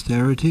an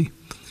austerity.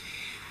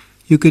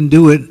 You can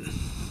do it.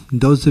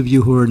 Those of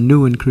you who are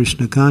new in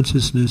Krishna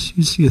consciousness,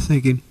 you're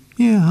thinking,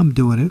 yeah, I'm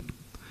doing it.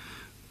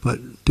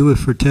 But do it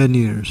for 10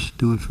 years.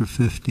 Do it for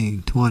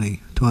 15,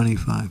 20,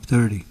 25,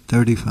 30,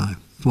 35,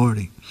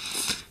 40.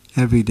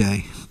 Every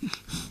day.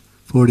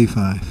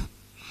 45.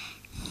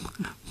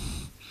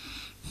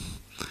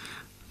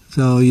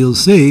 So you'll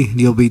see,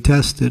 you'll be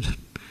tested,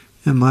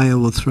 and Maya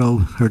will throw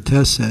her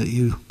tests at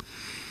you.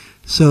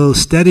 So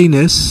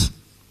steadiness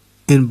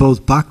in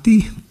both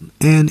bhakti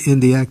and in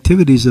the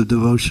activities of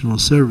devotional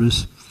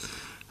service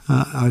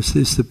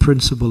is the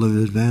principle of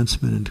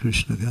advancement in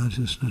Krishna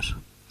consciousness.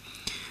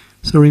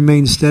 So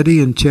remain steady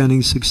in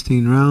chanting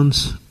 16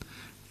 rounds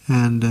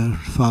and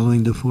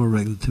following the 4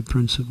 regulative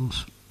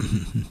principles.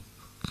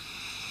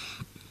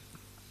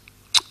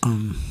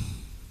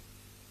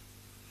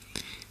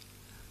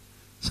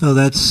 So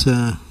that's,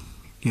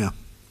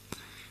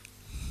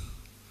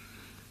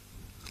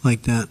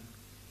 like that.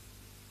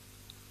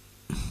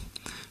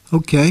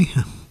 Okay,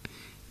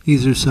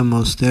 these are some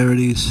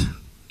austerities.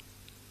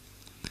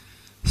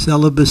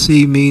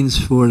 Celibacy means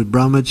for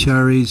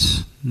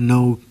brahmacharis,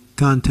 no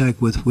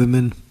contact with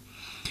women.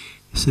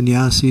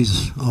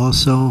 Sannyasis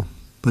also,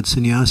 but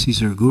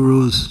sannyasis are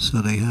gurus,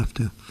 so they have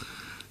to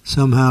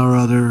somehow or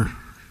other,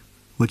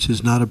 which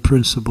is not a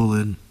principle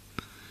in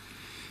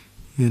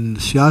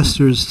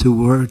Shastras,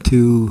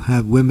 to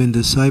have women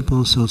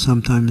disciples, so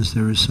sometimes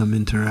there is some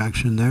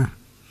interaction there.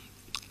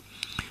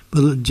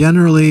 But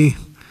generally,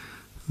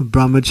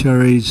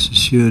 brahmacharis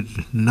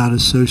should not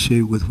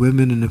associate with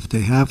women, and if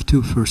they have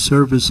to, for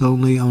service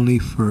only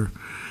for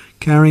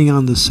carrying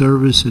on the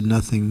service and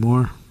nothing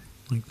more,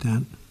 like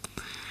that.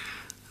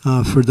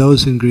 For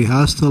those in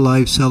grihastha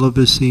life,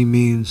 celibacy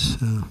means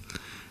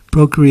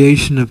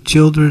procreation of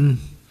children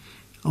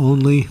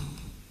only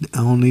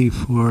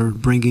for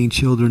bringing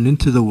children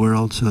into the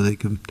world so they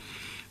can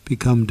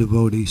become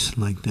devotees,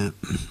 like that.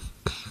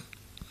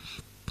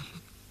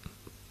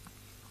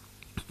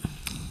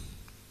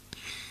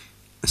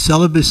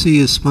 Celibacy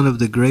is one of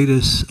the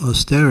greatest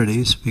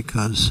austerities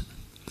because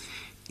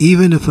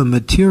even if a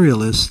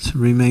materialist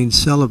remains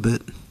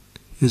celibate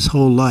his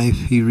whole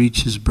life, he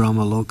reaches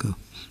Brahmaloka.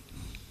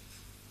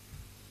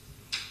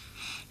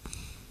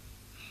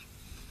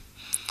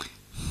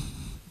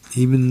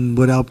 Even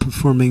without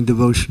performing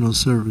devotional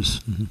service.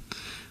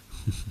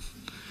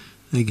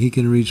 Like he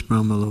can reach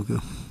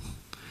Brahmaloka.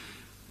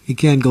 He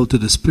can't go to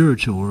the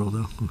spiritual world,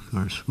 though, of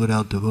course,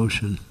 without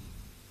devotion.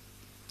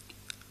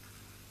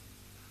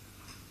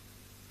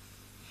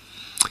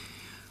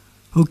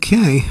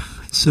 Okay,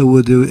 so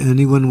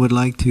anyone would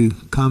like to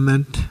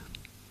comment?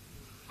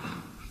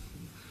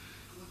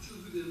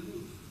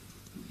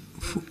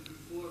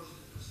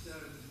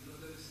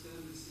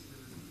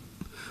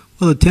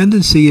 Well, the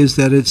tendency is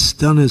that it's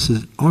done as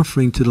an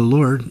offering to the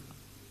Lord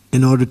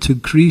in order to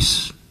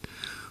increase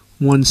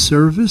one's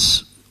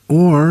service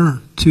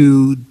or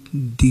to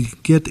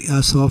get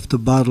us off the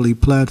bodily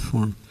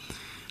platform.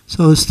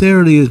 So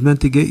austerity is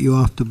meant to get you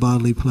off the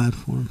bodily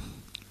platform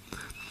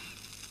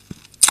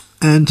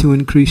and to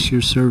increase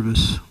your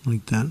service,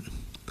 like that.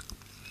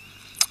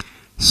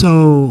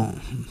 So,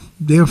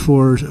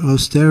 therefore,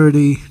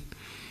 austerity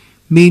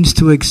means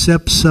to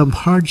accept some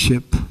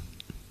hardship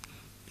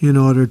in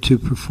order to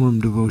perform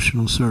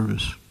devotional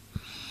service.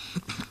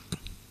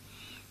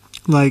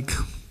 Like,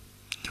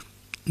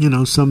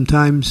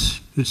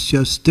 sometimes it's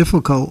just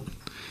difficult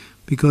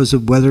because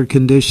of weather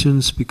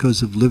conditions,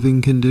 because of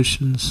living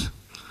conditions.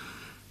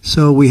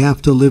 So we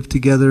have to live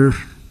together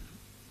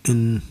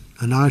in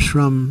an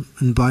ashram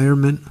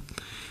environment.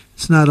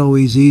 It's not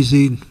always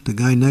easy. The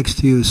guy next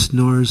to you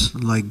snores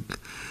like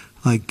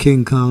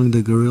King Kong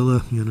the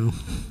gorilla,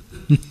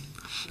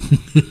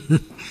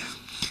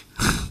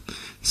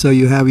 So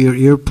you have your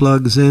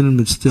earplugs in,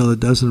 but still it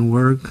doesn't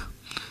work.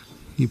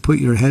 You put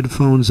your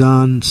headphones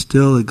on,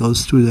 still it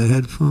goes through the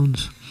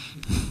headphones.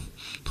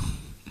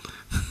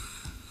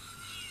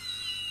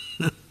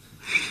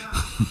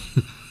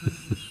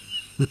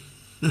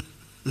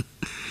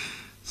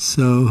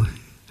 So,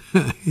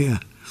 yeah.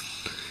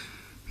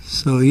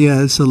 So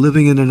yeah, so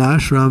living in an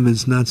ashram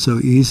is not so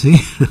easy.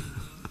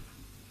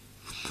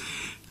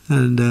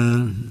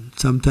 And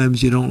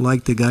sometimes you don't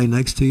like the guy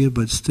next to you,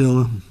 but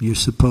still you're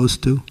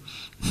supposed to.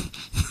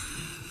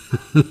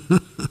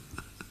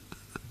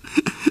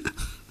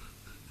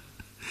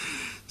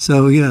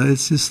 So yeah,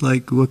 it's just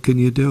like, what can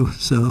you do?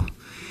 So,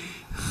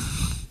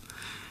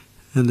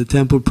 and the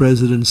temple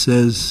president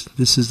says,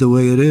 this is the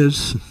way it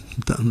is.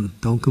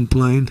 Don't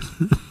complain.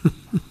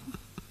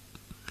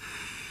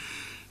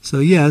 So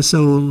yeah,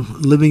 so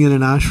living in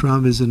an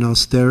ashram is an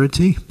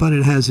austerity, but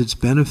it has its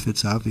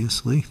benefits,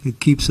 obviously. It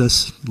keeps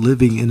us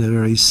living in a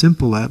very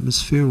simple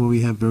atmosphere where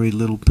we have very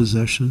little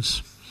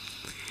possessions.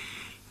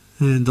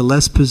 And the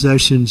less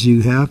possessions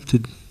you have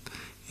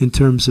in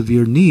terms of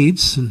your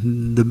needs,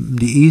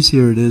 the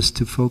easier it is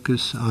to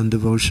focus on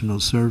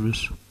devotional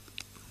service.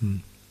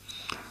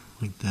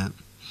 Like that.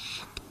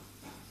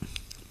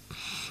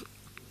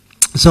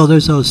 So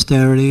there's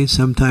austerity.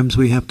 Sometimes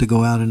we have to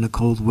go out in the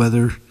cold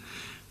weather.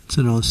 It's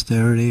an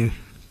austerity.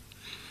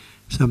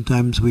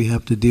 Sometimes we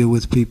have to deal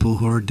with people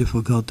who are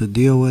difficult to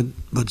deal with,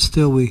 but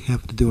still we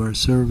have to do our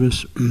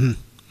service.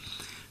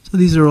 So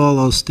these are all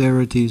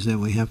austerities that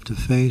we have to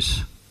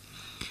face.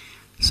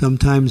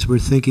 Sometimes we're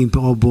thinking,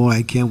 oh boy,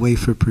 I can't wait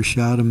for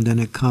prasadam, then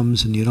it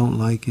comes and you don't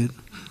like it.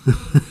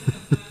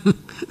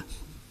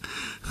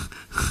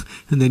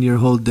 And then your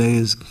whole day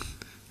is,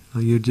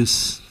 you're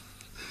just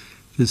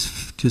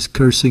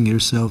cursing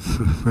yourself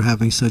for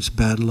having such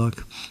bad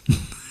luck.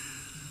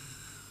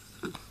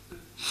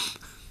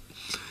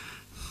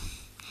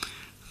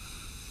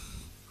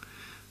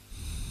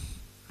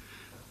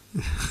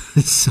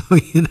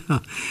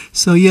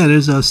 So yeah,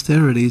 there's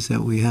austerities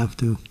that we have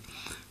to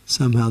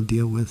somehow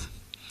deal with.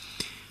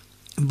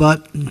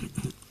 But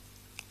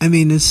I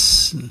mean,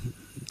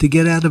 to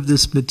get out of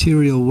this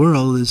material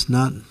world is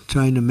not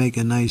trying to make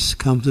a nice,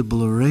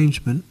 comfortable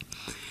arrangement.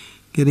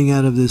 Getting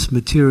out of this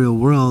material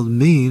world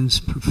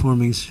means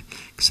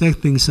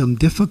accepting some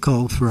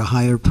difficult for a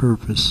higher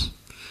purpose.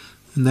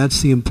 And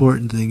that's the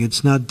important thing.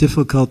 It's not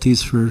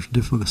difficulties for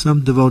difficult.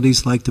 Some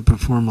devotees like to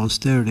perform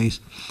austerities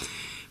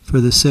for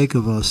the sake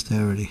of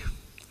austerity.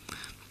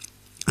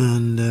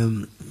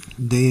 And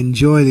they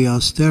enjoy the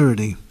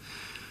austerity.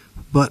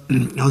 But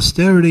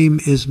austerity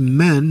is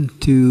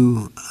meant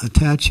to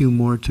attach you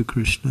more to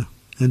Krishna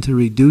and to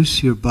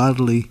reduce your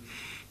bodily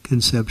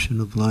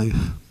conception of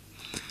life.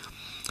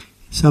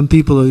 Some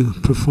people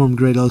perform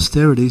great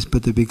austerities,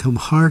 but they become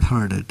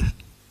hard-hearted.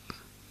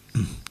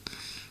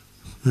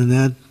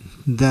 And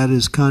that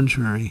is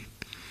contrary.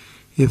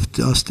 If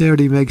the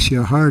austerity makes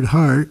you a hard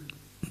heart,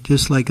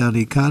 just like on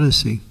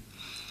Ekadasi,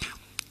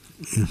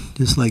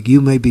 just like you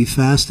may be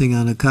fasting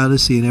on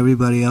Ekadasi and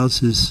everybody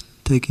else is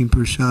taking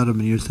prasadam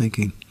and you're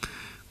thinking,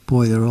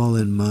 boy, they're all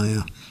in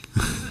Maya.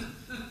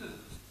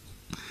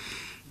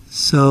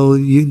 So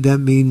that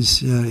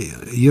means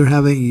you're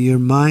having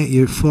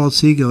your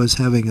false ego is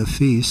having a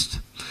feast.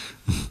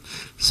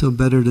 So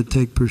better to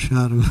take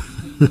prasadam.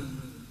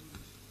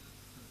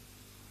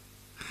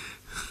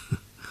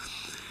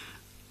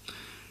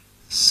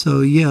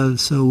 So yeah,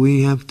 so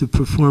we have to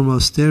perform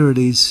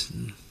austerities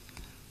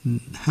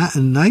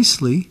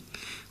nicely,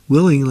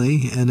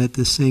 willingly, and at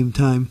the same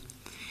time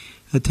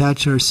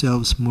attach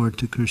ourselves more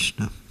to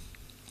Krishna.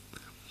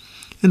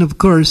 And of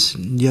course,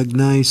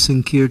 Yagnai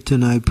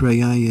Sankirtanai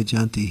Prayaya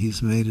Janti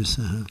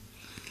Hismedasaha.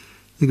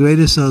 The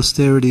greatest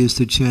austerity is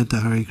to chant the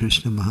Hare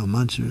Krishna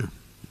Mahamantra.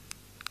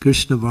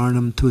 Krishna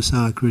Varnam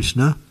Tusa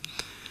Krishna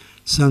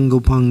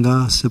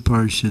Sangopanga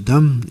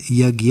Saparshadam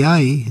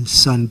Yagyai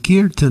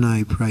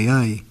Sankirtanai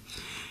Prayai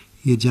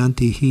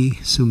Yajanti Hi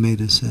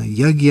Sumedasa.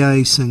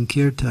 Yagyai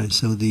Sankirtai.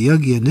 So the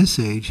yagya in this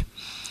age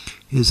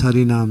is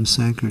Harinam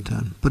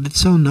Sankirtan. But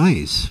it's so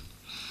nice.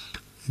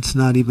 It's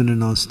not even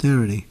an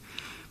austerity.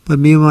 But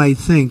you might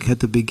think at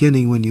the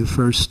beginning when you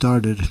first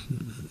started,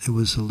 it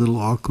was a little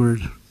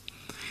awkward.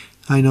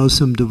 I know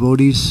some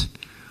devotees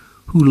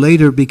who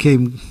later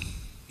became,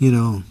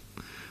 one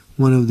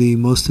of the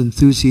most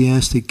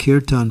enthusiastic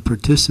kirtan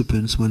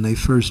participants when they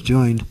first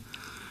joined.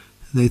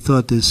 They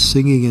thought this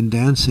singing and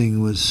dancing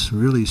was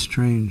really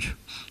strange.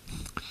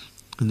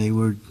 And they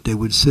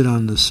would sit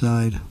on the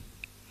side.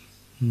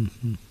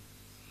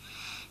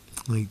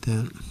 Like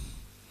that.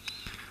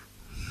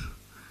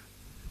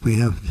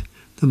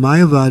 The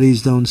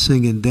Mayavadis don't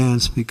sing and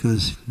dance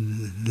because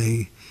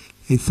they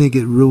think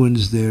it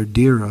ruins their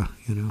dhira,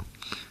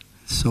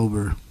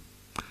 sober.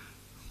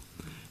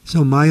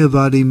 So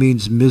Mayavadi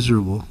means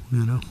miserable,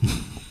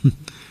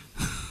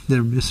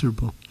 They're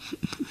miserable.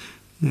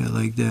 Yeah,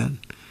 like that.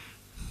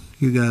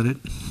 You got it.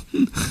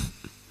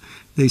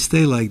 They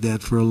stay like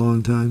that for a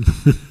long time.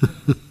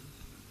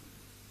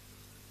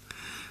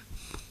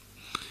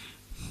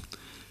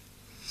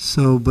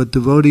 So, but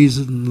devotees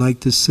like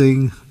to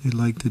sing, they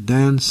like to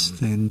dance,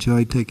 they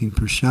enjoy taking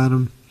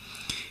prasadam,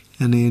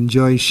 and they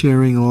enjoy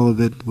sharing all of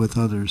it with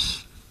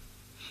others,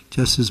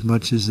 just as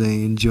much as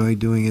they enjoy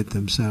doing it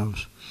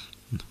themselves.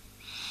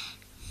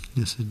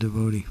 Yes, a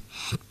devotee.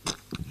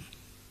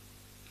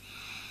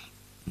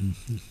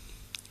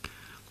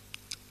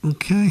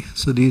 Okay,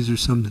 so these are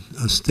some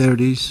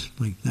austerities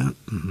like that.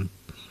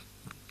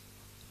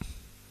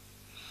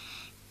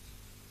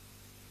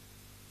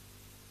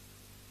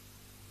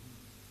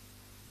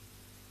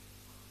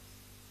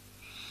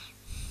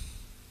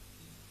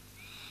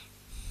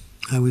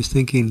 I was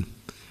thinking,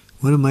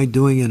 what am I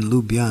doing in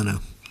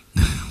Ljubljana?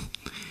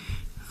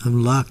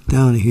 I'm locked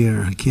down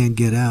here. I can't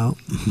get out.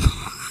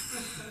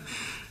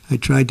 I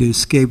tried to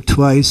escape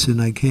twice,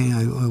 and I can't.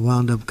 I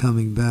wound up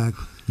coming back.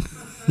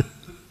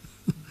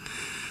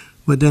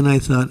 But then I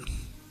thought,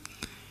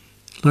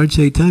 Lord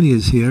Chaitanya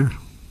is here.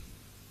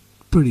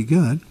 Pretty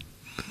good.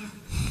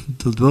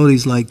 The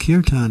devotees like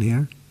kirtan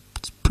here.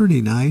 It's pretty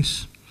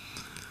nice.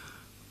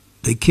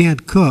 They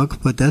can't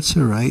cook, but that's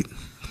all right.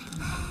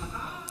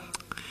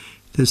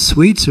 The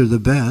sweets are the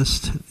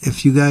best.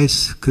 If you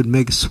guys could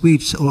make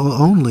sweets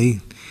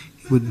only,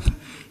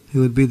 it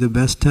would be the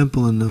best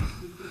temple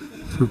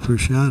for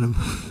prasadam.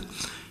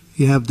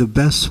 You have the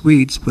best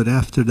sweets, but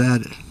after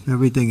that,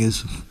 everything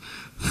is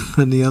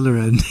on the other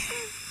end.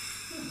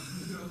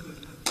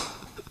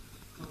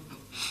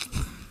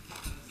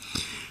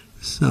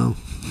 So,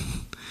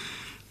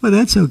 well,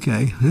 that's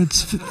okay.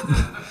 It's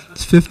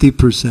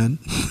 50%.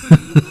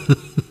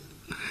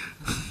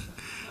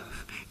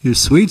 Your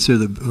sweets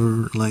are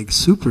like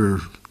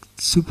super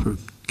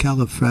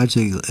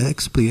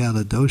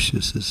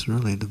califragilisticexpialidocious is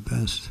really the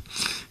best.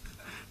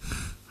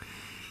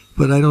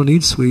 But I don't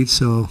eat sweets,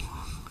 so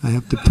I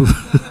have to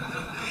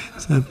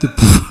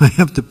I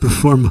have to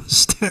perform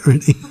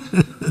austerity.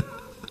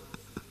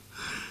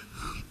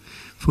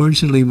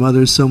 Fortunately,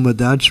 Mother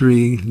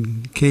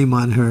Somadachari came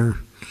on her,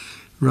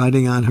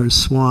 riding on her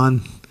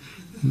swan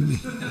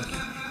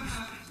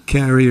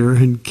carrier,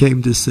 and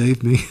came to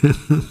save me.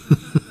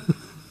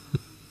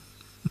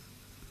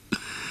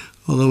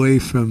 All the way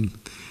from,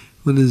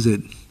 what is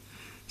it?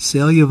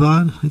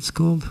 Salyavan, it's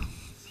called?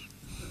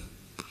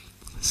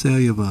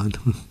 Salyavan.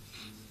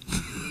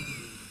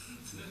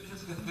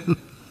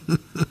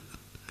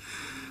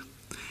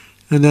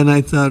 And then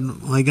I thought,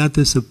 well, I got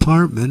this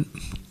apartment,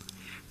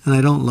 and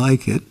I don't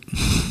like it.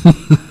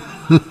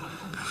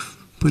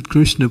 But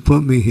Krishna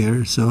put me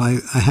here, so I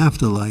have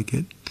to like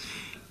it.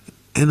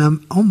 And I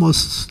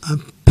almost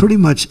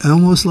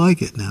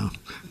like it now.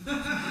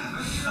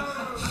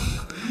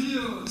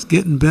 It's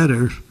getting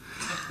better.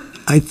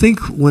 I think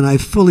when I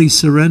fully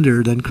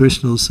surrender, then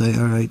Krishna will say,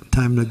 all right,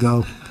 time to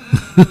go.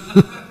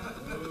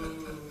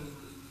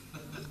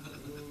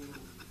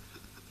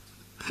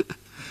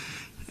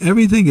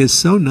 Everything is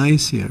so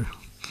nice here.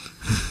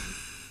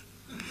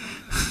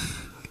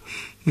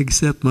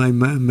 Except my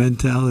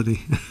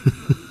mentality.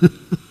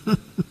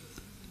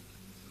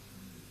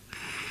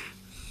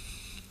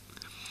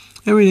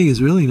 Everything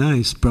is really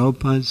nice.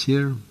 Prabhupada's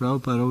here.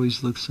 Prabhupada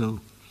always looks so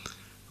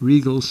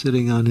regal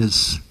sitting on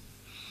his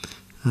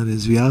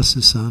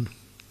Vyasasan.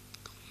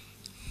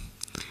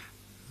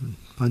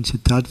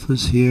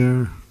 Panchatattva's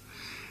here.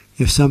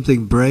 If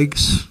something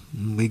breaks,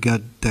 we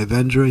got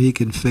Devendra, he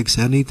can fix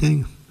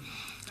anything.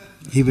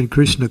 Even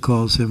Krishna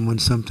calls him when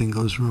something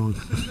goes wrong.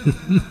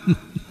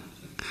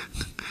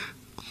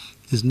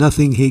 There's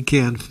nothing he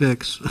can't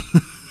fix.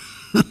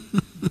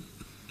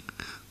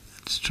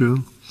 That's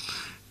true.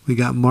 We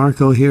got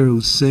Marco here who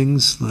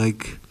sings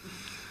like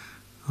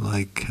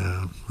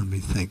let me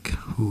think,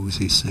 who does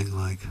he sing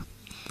like?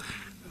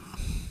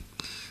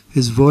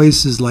 His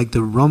voice is like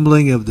the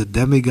rumbling of the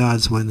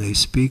demigods when they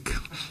speak.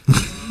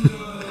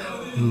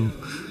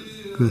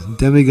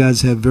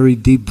 Demigods have very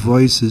deep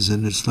voices,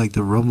 and it's like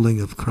the rumbling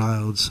of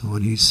crowds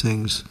when he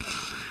sings.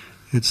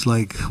 It's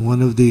like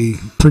one of the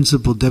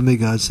principal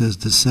demigods has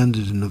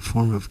descended in the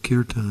form of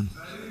kirtan.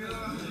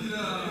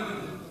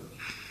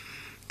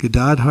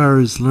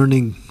 Gadadhar is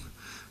learning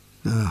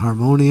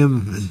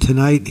harmonium, and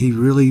tonight he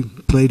really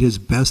played his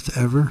best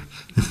ever.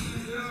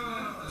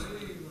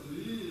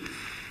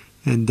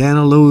 And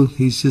Danilu,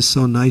 he's just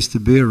so nice to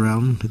be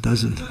around.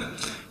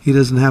 He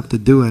doesn't have to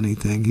do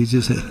anything. He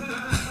just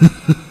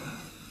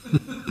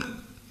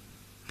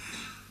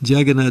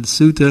Jagannath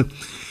Sutta,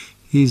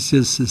 he's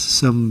just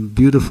some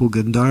beautiful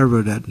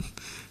Gandharva that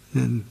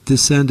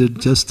descended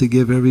just to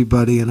give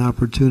everybody an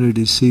opportunity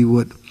to see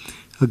what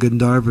a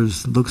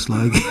Gandharva looks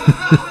like.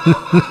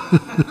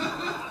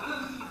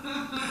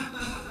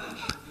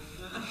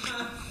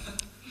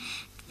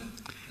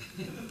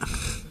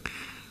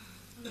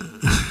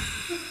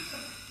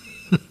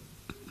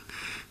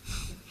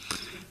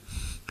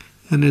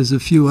 And there's a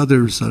few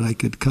others that I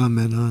could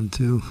comment on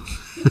too.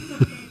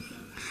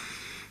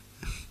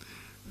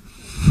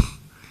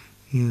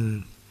 Yeah.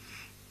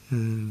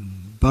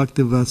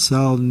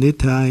 Bhaktivatsal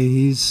Nitai,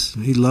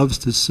 he loves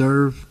to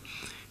serve.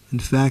 In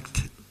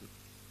fact,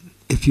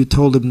 if you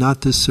told him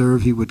not to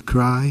serve, he would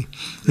cry.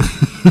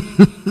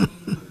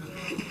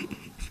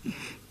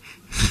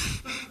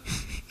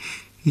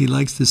 He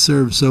likes to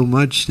serve so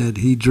much that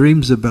he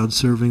dreams about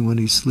serving when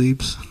he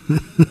sleeps.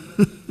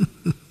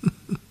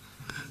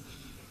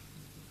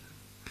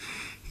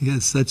 He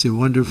has such a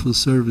wonderful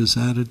service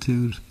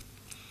attitude.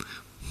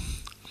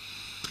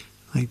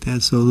 Like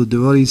that. So the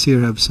devotees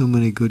here have so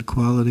many good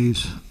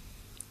qualities.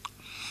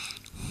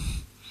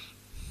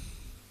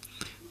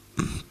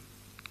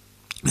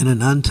 And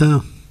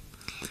Ananta,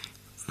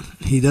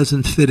 he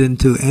doesn't fit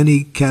into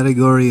any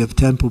category of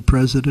temple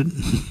president.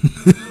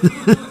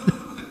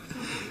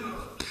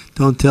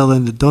 Don't tell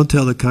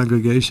the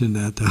congregation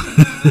that, though.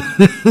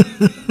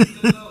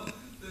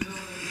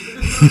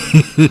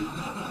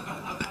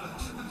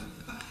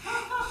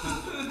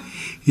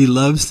 He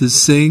loves to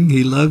sing,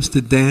 he loves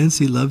to dance,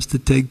 he loves to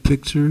take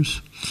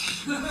pictures.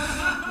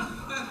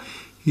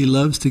 He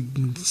loves to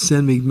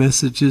send me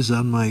messages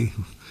on my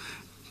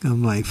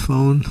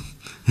phone.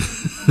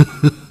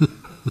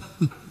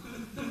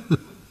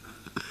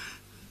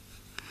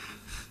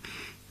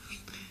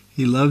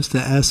 He loves to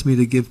ask me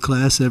to give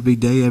class every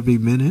day, every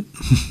minute.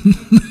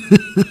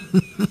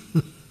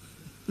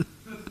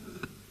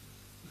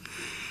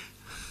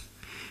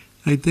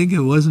 I think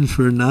it wasn't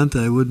for Ananta,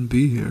 I wouldn't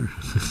be here.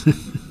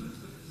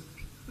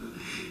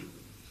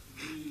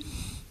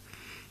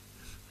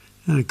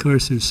 And of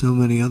course, there's so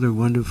many other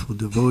wonderful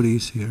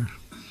devotees here.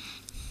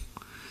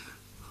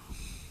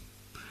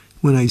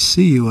 When I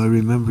see you, I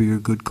remember your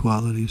good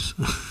qualities.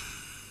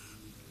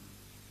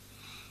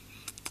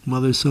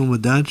 Mother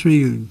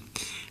Somadhatri,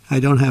 I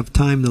don't have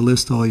time to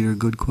list all your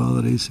good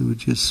qualities. It would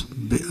just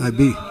I'd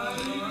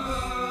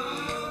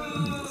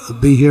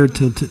be here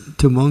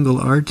to Mangal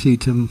Arti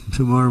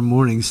tomorrow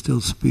morning, still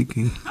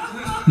speaking.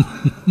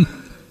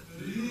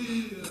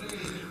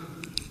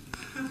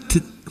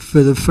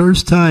 For the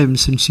first time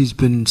since she's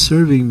been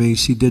serving me,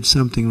 she did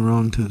something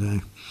wrong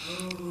today.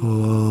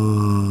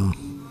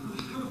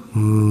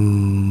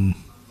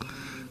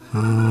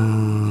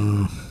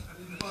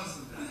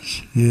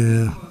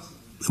 Yeah.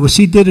 Well,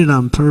 she did it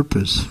on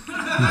purpose.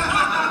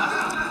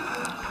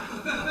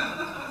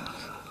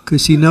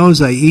 Because she knows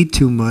I eat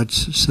too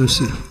much, so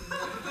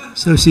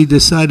she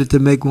decided to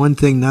make one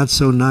thing not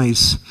so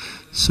nice,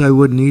 so I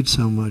wouldn't eat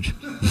so much.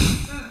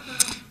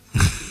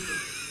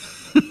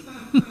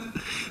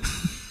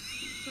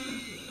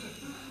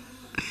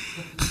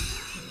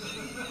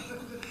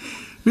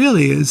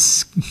 Really,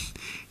 is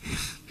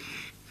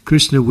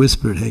Krishna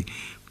whispered, "Hey,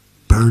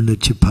 burn the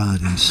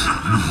chapatis."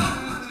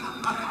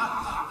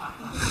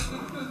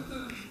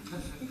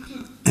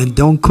 And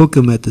don't cook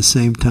them at the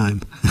same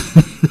time.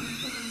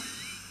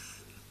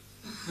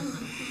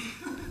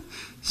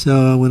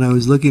 So when I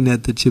was looking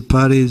at the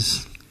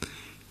chapatis,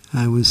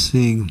 I was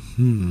seeing,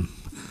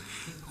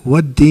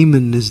 what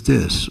demon is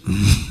this?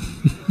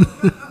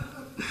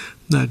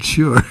 Not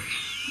sure.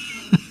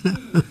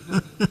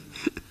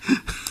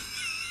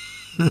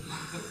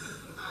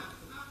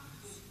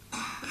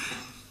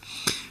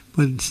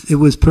 But it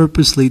was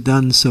purposely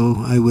done so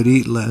I would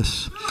eat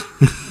less.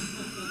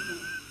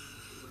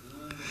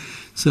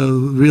 So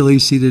really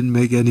she didn't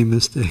make any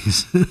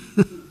mistakes.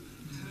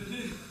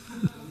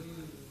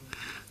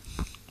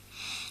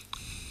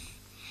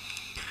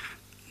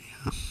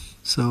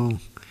 So,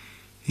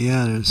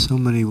 yeah, there's so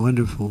many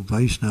wonderful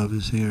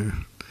Vaishnavas here.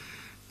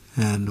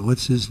 And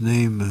what's his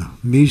name?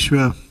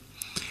 Mishra,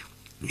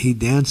 he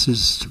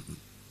dances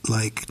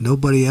like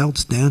nobody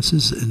else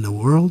dances in the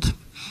world.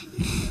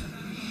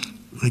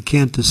 I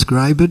can't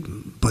describe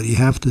it, but you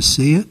have to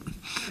see it.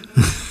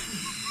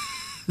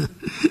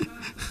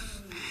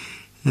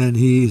 And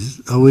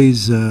he's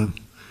always in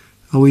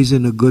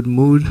a good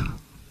mood.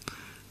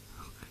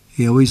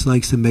 He always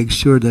likes to make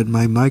sure that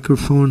my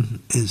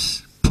microphone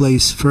is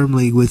placed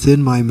firmly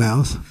within my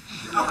mouth.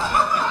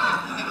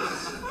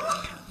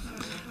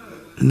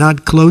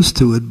 Not close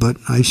to it, but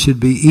I should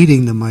be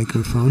eating the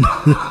microphone.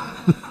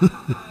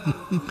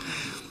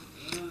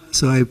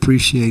 So I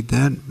appreciate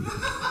that.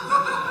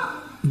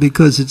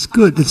 Because it's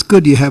good. It's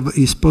good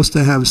you're supposed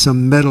to have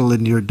some metal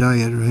in your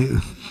diet,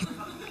 right?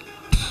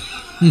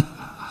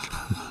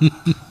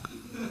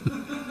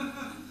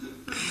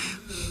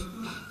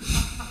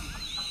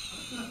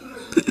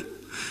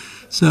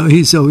 So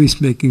he's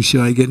always making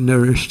sure I get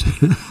nourished.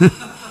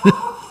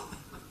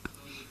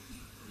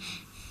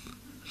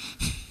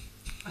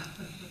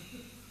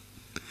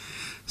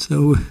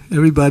 So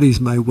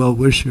everybody's my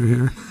well-wisher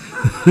here.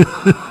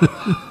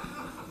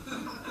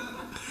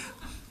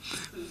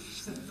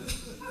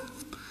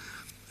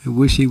 I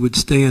wish he would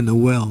stay in the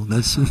well.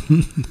 That's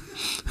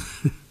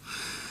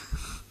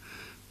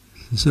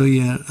so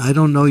yeah, I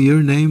don't know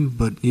your name,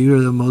 but you're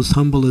the most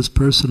humblest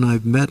person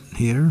I've met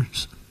here.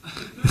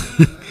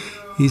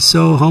 He's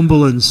so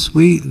humble and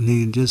sweet, and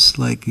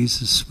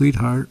he's a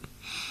sweetheart.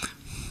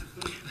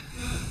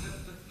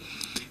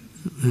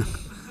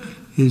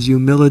 His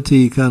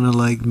humility kind of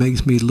like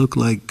makes me look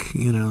like,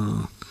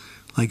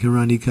 like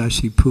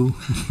Hiranyakashipu.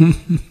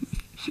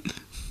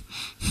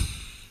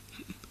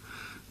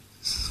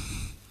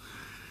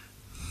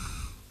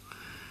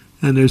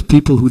 And there's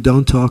people who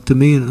don't talk to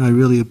me, and I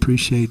really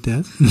appreciate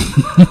that.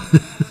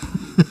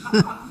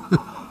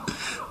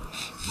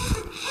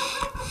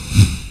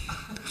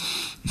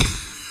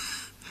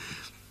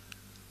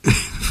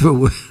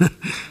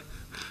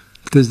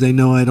 Because they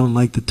know I don't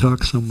like to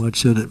talk so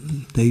much, so that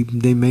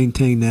they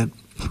maintain that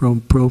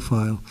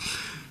profile.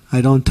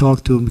 I don't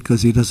talk to him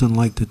because he doesn't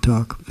like to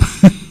talk.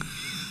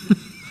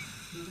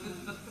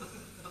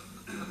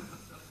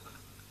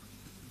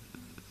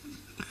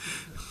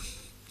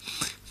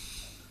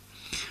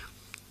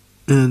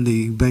 And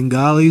the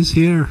Bengalis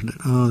here,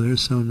 oh, they're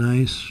so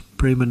nice.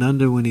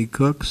 Premananda, when he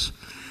cooks,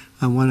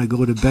 I want to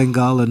go to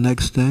Bengal the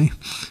next day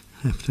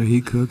after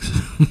he cooks.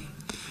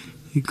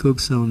 He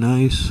cooks so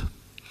nice.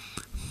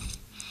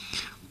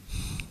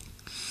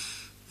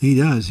 He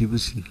does.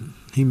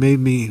 He made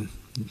me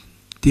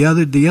the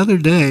other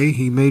day.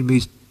 He made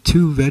me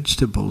 2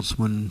 vegetables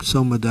when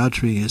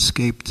Somadatri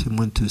escaped and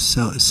went to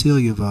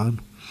Silyavan.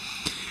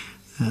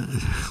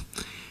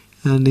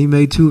 And he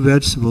made 2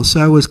 vegetables.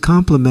 So I was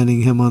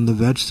complimenting him on the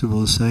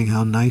vegetables, saying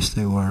how nice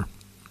they were.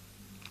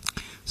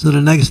 So the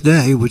next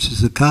day, which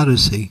is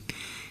Ekadasi,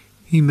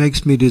 he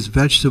makes me this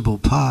vegetable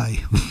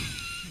pie.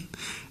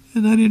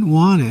 And I didn't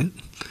want it.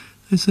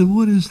 I said,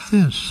 what is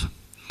this?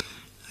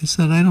 I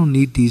said, I don't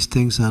eat these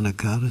things on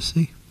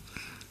Ekadasi.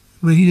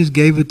 But he just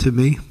gave it to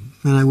me,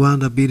 and I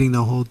wound up eating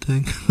the whole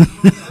thing.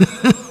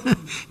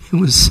 It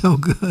was so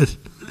good.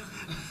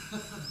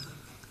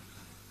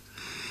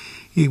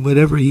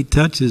 Whatever he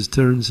touches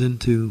turns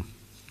into...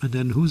 And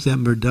then who's that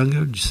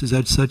Mridanga? Is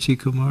that Sachi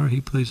Kumar? He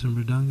plays the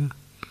Mridanga?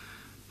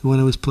 The one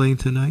I was playing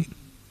tonight?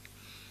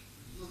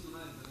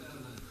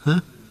 Huh?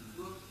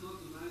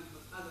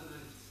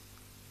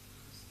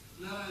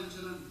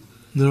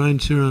 Narayan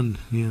Charan,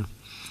 yeah.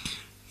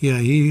 Yeah,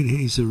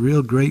 he's a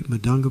real great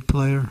Mridanga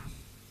player.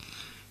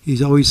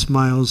 He always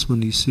smiles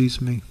when he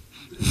sees me.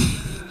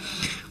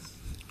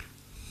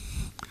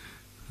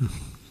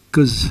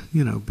 Because.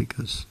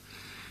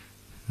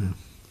 Yeah.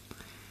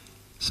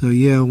 So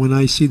yeah, when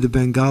I see the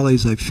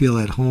Bengalis, I feel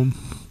at home.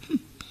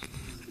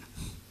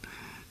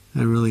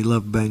 I really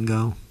love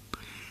Bengal.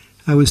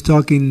 I was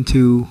talking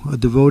to a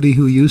devotee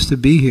who used to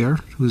be here,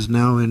 who's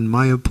now in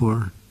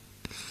Mayapur.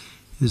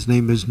 His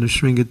name is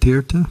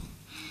Nrsingatirtha.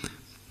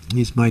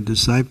 He's my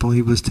disciple.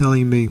 He was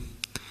telling me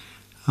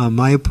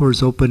Mayapur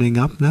is opening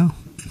up now.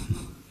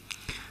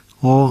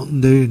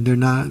 They're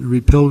not.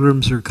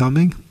 Pilgrims are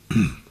coming,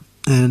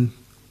 and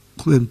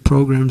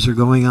programs are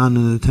going on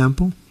in the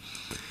temple.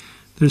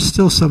 There's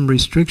still some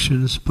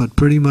restrictions, but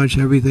pretty much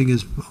everything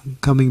is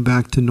coming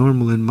back to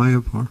normal in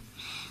Mayapur.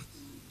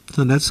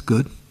 So that's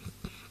good.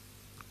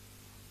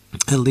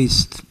 At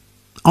least,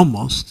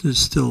 almost. There's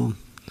still,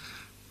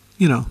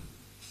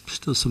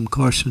 still some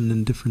caution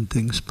in different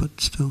things, but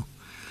still.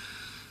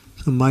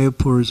 So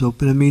Mayapur is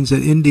open. It means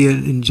that India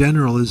in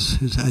general is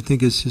I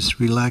think, is just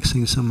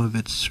relaxing some of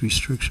its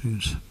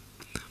restrictions.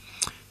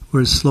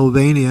 Whereas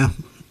Slovenia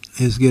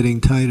is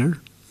getting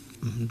tighter.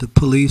 The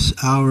police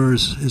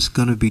hours is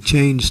going to be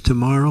changed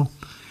tomorrow.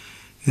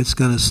 It's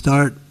going to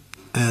start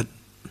at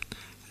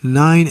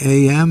 9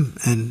 a.m.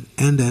 and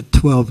end at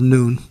 12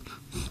 noon.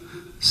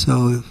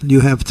 So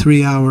you have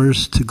 3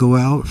 hours to go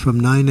out from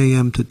 9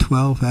 a.m. to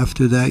 12.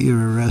 After that,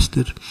 you're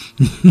arrested.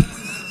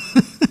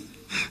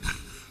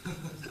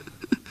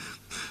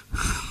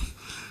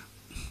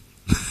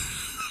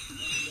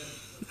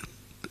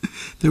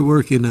 They're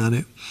working on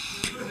it.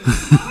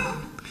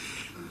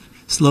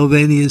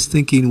 Slovenia is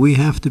thinking we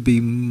have to be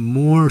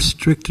more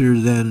stricter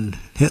than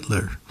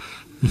Hitler.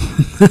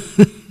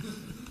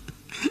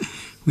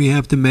 We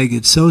have to make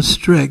it so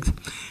strict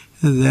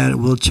that it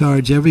will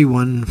charge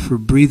everyone for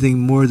breathing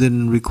more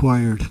than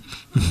required.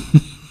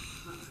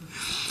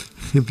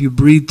 If you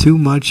breathe too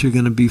much, you're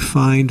going to be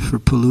fined for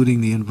polluting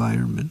the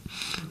environment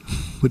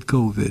with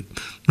COVID.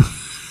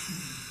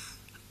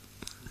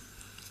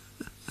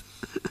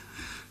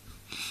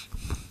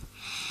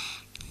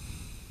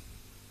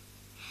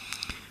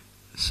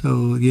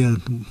 So, yeah,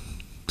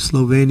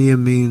 Slovenia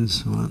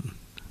means, well,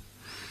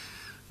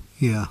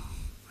 yeah.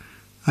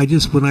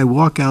 When I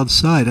walk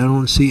outside, I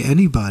don't see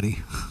anybody.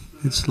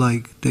 It's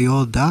like they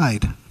all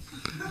died.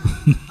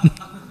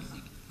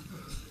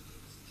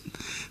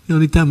 The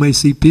only time I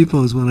see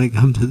people is when I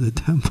come to the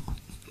temple.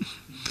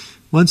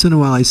 Once in a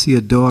while I see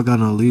a dog on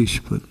a leash,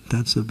 but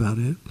that's about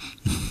it.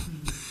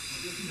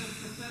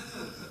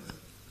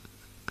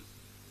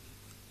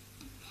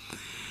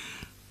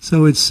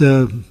 So it's,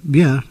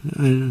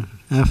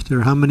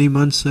 after how many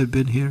months I've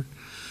been here?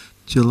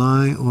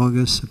 July,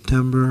 August,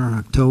 September,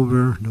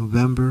 October,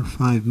 November,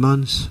 5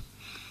 months.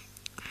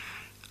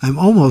 I'm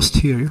almost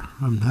here.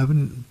 I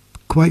haven't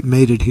quite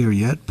made it here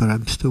yet, but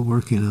I'm still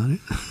working on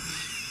it.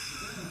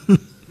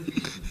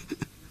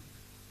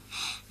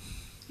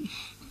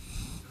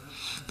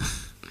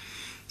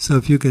 So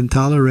if you can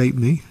tolerate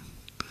me,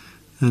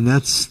 and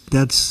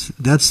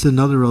that's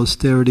another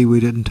austerity we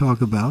didn't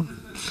talk about.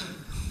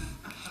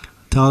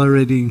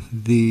 Tolerating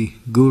the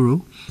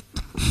guru.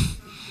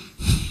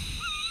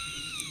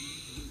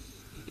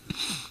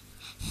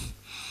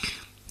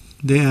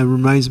 That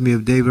reminds me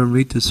of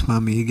Devamrita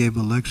Swami. He gave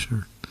a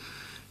lecture.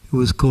 It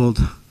was called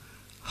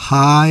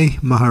Hi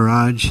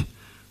Maharaj,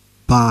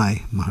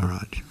 Bye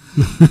Maharaj.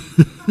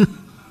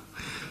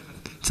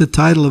 It's the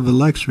title of the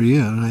lecture,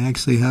 yeah, and I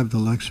actually have the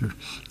lecture.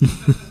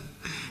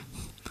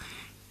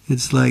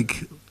 It's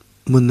like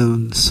when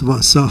the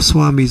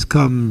Swamis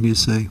come, you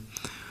say,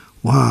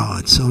 wow,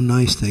 it's so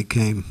nice they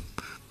came,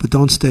 but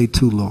don't stay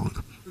too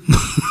long.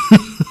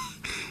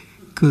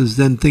 Because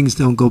then things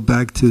don't go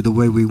back to the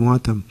way we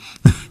want them.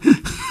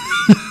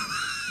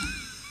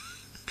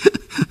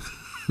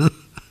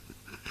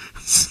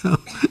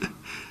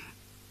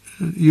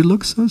 You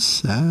look so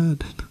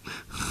sad.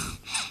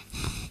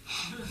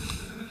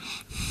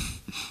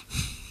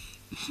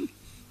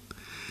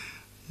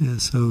 Yeah,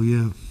 so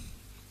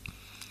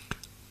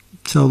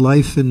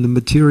life in the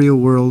material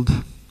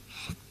world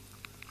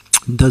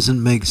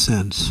doesn't make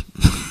sense.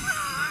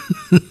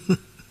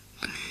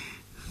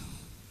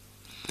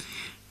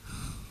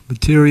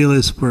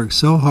 Materialists work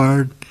so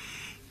hard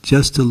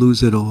just to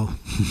lose it all.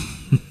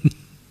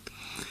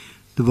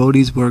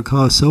 Devotees work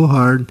so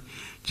hard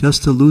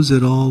just to lose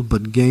it all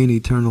but gain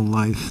eternal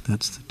life.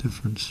 That's the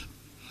difference.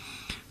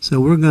 So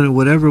we're going to,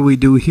 whatever we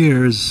do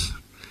here is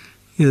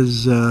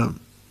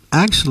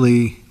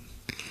actually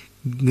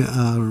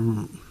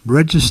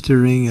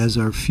registering as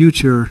our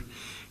future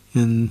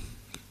in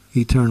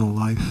eternal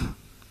life.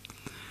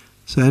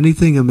 So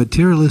anything a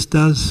materialist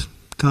does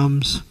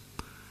comes,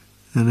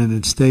 and then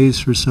it stays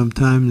for some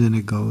time, then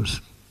it goes.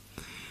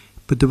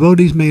 But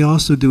devotees may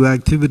also do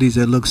activities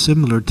that look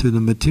similar to the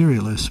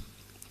materialists,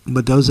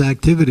 but those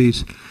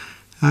activities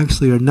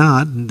actually are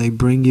not, and they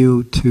bring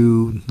you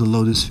to the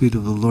lotus feet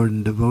of the Lord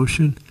in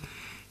devotion,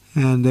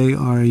 and they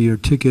are your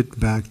ticket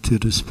back to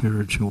the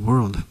spiritual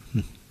world.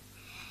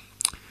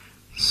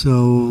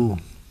 So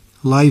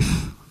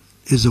life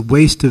is a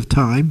waste of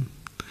time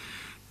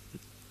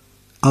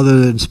other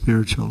than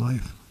spiritual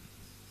life.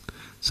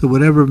 So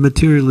whatever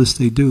materialists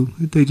they do,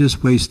 they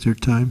just waste their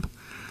time,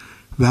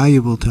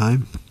 valuable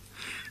time,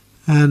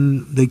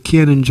 and they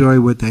can't enjoy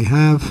what they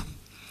have.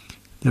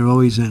 They're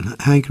always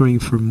hankering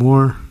for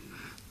more,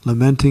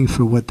 lamenting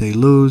for what they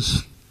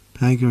lose,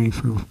 hankering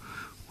for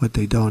what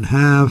they don't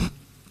have,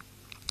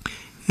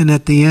 and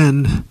at the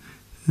end,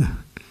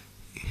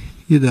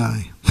 you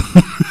die.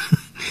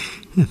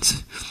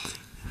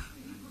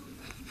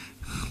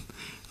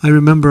 I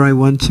remember I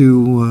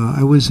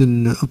was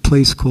in a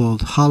place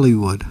called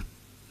Hollywood,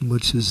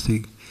 which is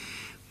the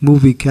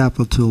movie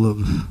capital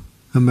of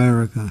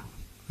America.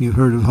 You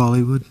heard of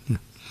Hollywood? Yeah.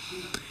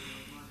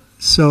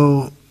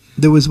 So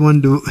there was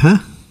one,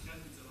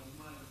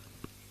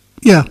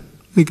 Yeah,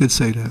 we could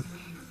say that.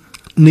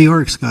 New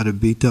York's got it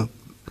beat up.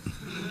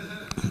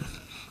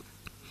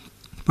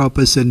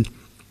 Prabhupada said,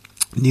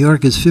 New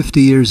York is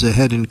 50 years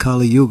ahead in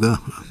Kali Yuga.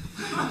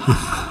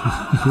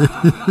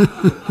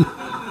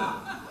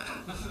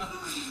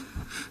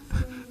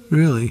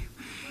 Really.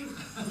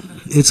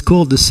 It's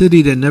called the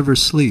city that never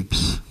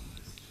sleeps.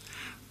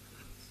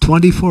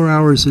 24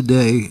 hours a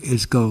day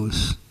it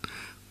goes.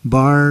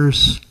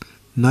 Bars,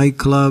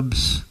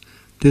 nightclubs,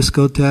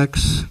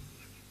 discotheques,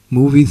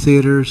 movie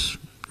theaters,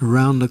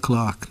 around the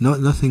clock.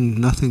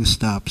 Nothing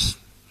stops.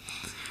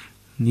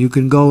 You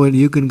can go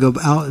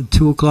out at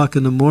 2 o'clock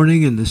in the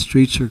morning and the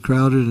streets are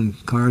crowded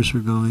and cars are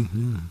going.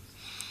 Yeah.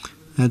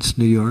 That's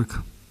New York.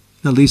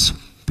 At least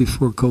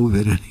before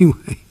COVID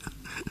anyway.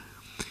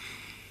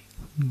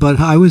 But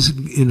I was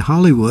in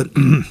Hollywood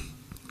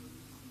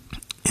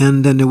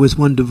and then there was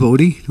one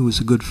devotee who was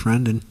a good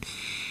friend, and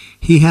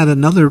he had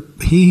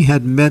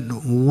met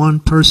one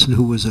person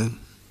who was an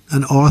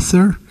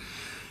author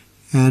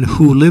and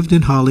who lived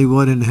in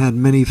Hollywood and had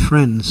many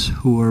friends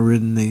who were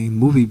in the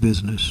movie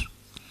business.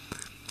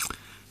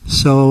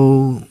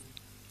 So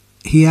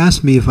he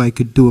asked me if I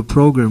could do a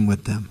program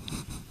with them.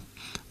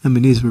 I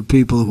mean, these were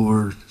people who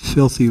were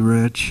filthy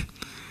rich,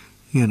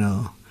 you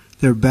know.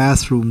 Their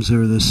bathrooms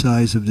are the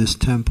size of this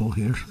temple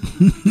here.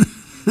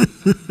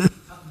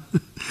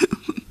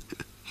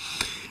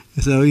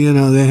 So, you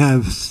know, they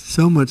have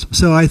so much.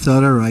 So I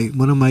thought, all right,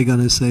 what am I going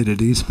to say to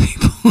these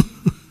people?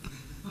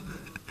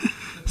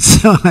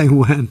 So I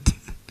went.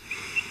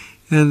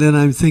 And then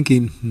I'm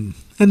thinking,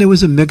 and there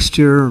was a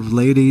mixture of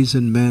ladies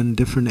and men,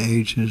 different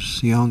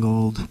ages, young,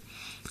 old.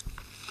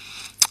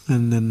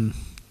 And then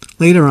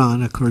later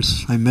on, of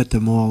course, I met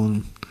them all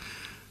and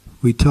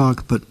we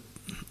talked, but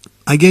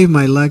I gave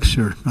my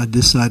lecture. I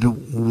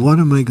decided, what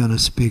am I going to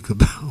speak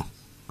about?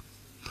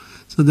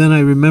 So then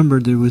I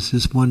remembered there was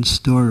this one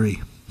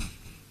story,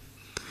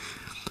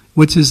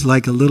 which is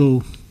like a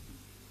little,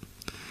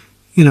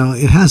 you know,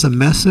 it has a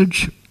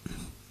message.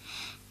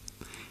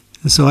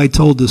 And so I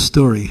told the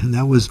story, and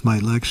that was my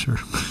lecture.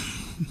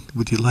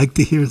 Would you like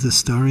to hear the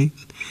story?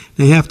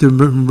 They have to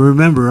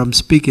remember I'm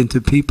speaking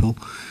to people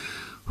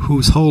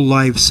whose whole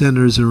life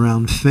centers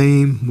around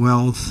fame,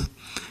 wealth,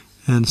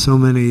 and so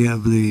many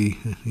of the,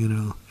 you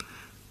know,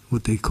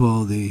 what they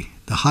call the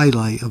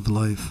highlight of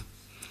life.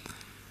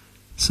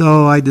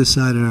 So I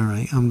decided, all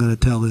right, I'm going to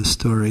tell this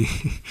story.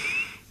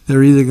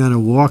 They're either going to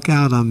walk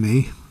out on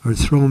me or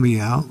throw me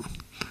out,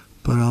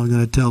 but I'm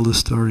going to tell the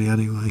story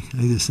anyway.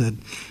 I just said,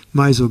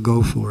 might as well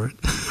go for it.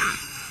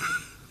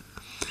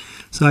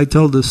 So I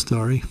told the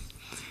story,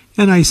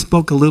 and I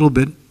spoke a little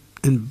bit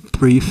in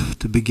brief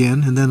to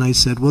begin, and then I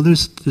said, well,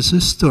 there's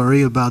this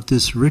story about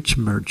this rich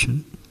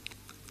merchant.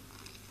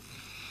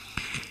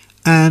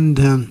 And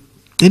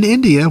in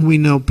India, we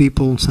know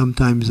people,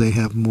 sometimes they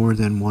have more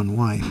than one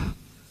wife.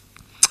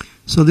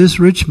 So this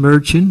rich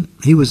merchant,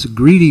 he was a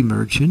greedy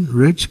merchant,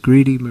 rich,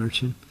 greedy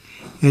merchant,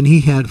 and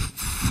he had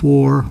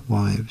 4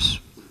 wives.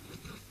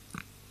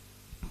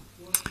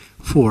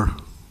 Four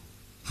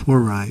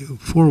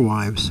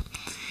wives.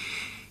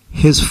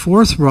 His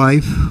fourth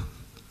wife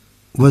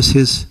was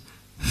his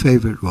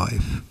favorite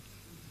wife.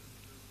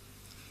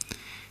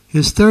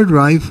 His third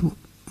wife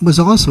was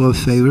also a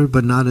favorite,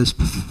 but not as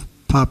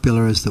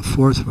popular as the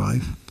fourth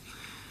wife.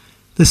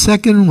 The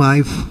second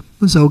wife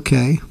was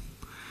okay,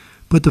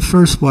 but the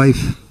first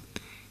wife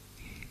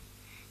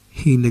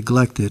he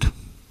neglected.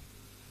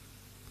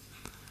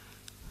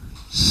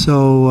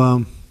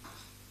 So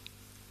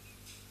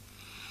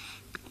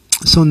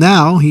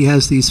now he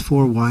has these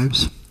four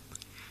wives,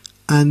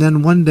 and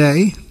then one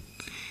day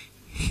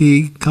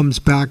he comes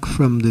back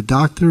from the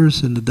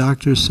doctors, and the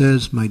doctor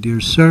says, "My dear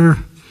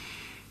sir,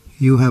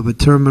 you have a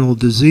terminal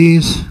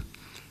disease.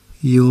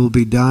 You will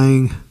be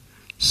dying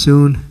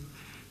soon.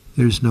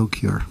 There's no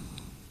cure."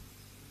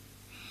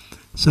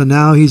 So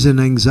now he's in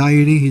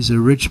anxiety. He's a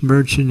rich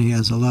merchant. He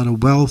has a lot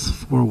of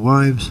wealth, four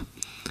wives.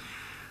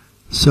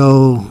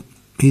 So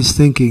he's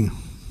thinking,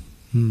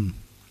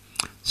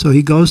 So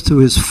he goes to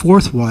his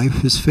fourth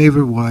wife, his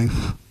favorite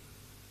wife,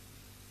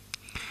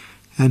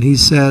 and he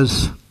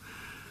says,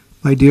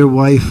 "My dear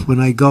wife, when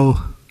I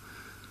go,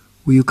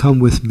 will you come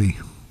with me?"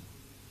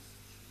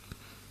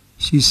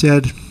 She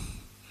said,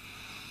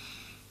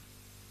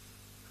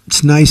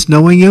 "It's nice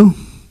knowing you.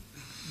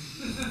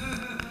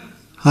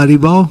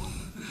 Haribo."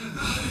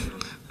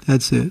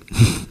 That's it.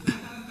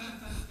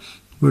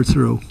 We're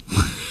through.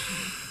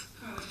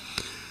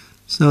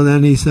 So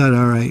then he said,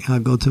 "All right, I'll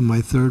go to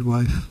my third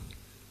wife."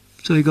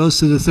 So he goes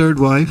to the third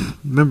wife.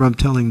 Remember, I'm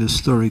telling this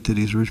story to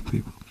these rich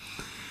people.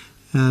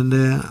 And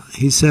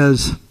he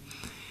tells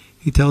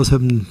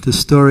him the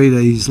story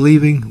that he's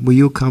leaving. "Will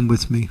you come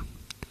with me?"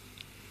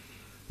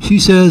 She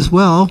says,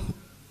 "Well,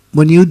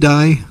 when you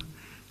die,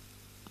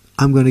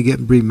 I'm going to get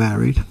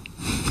remarried."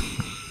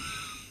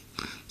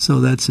 So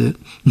that's it.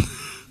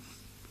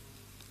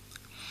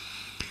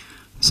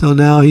 So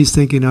now he's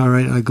thinking, all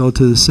right, I go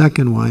to the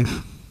second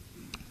wife.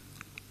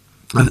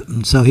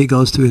 So he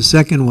goes to his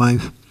second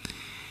wife,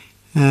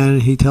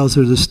 and he tells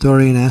her the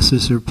story and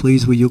asks her,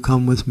 "Please, will you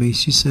come with me?"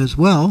 She says,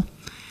 "Well,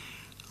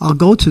 I'll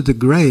go to the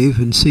grave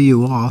and see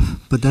you off,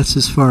 but that's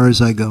as far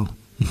as I go."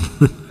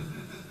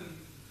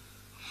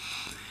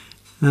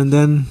 And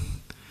then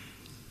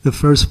the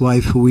first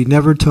wife, who we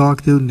never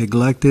talked to,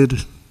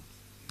 neglected,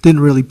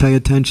 didn't really pay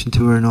attention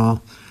to her and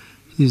all,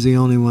 she's the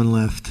only one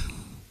left.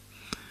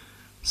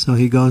 So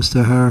he goes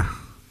to her.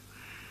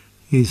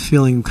 He's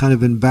feeling kind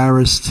of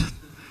embarrassed,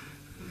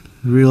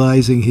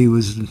 realizing he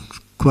was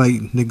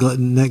quite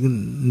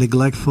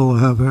neglectful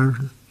of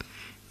her.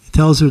 He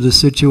tells her the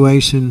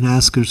situation,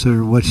 asks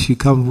her, "Would she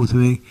come with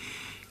me?"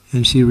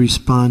 And she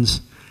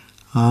responds,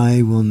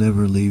 "I will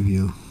never leave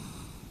you."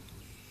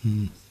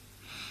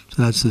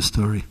 So that's the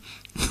story.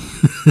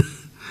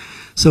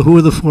 So who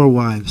are the four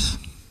wives?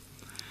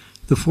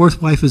 The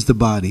fourth wife is the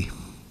body.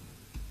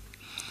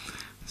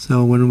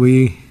 So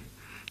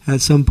at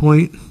some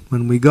point,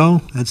 when we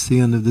go, that's the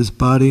end of this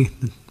body.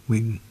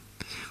 We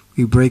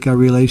break our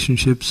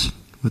relationships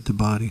with the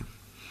body.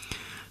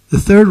 The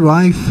third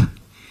wife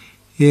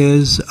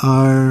is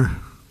our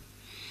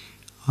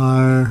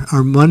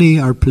money,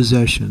 our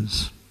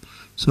possessions.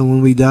 So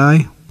when we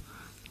die,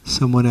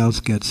 someone else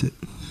gets it.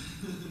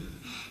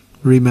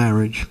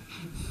 Remarriage.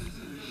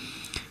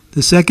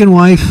 The second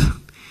wife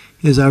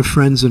is our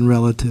friends and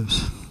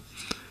relatives.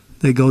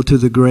 They go to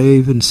the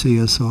grave and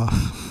see us off.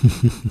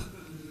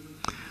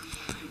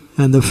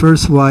 And the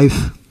first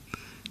wife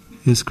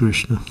is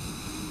Krishna.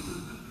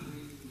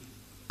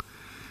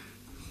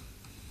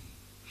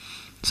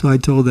 So I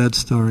told that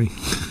story.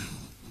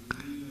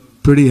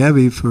 Pretty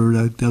heavy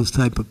for those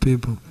type of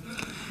people.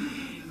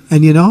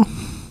 And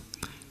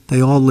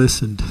they all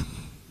listened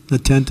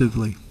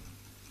attentively.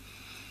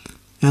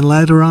 And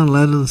later on,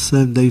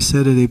 they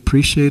said they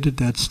appreciated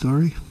that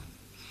story.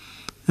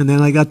 And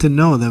then I got to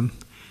know them,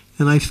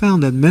 and I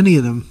found that many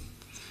of them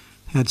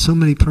had so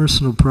many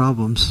personal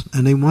problems,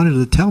 and they wanted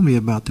to tell me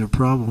about their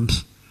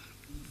problems.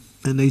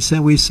 And they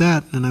said, we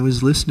sat, and I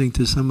was listening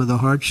to some of the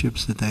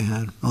hardships that they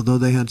had. Although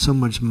they had so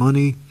much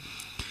money,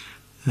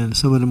 and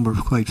some of them were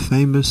quite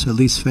famous, at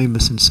least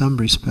famous in some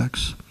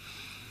respects,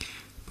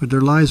 but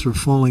their lives were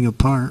falling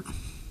apart.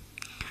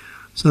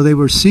 So they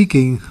were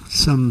seeking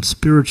some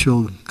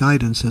spiritual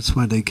guidance. That's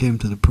why they came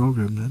to the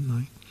program that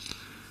night.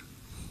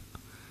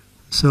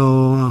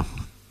 So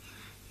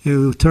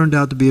it turned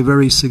out to be a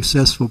very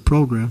successful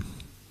program.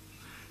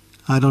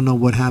 I don't know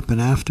what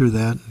happened after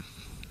that.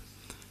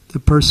 The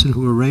person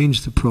who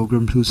arranged the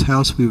program, whose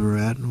house we were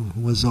at,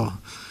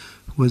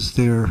 was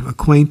their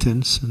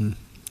acquaintance, and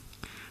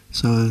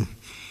so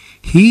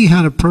he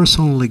had a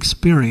personal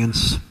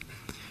experience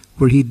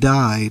where he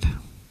died.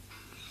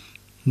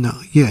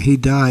 He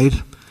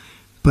died,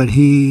 but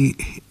he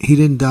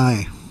didn't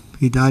die.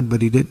 He died,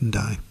 but he didn't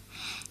die.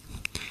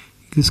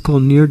 It's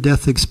called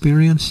near-death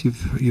experience.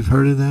 You've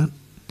heard of that?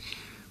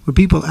 Where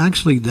people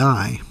actually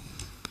die,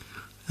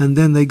 and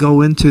then they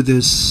go into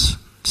this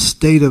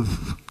state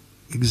of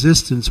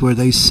existence where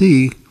they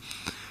see,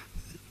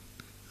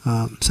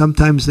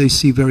 sometimes they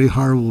see very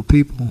horrible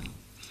people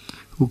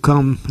who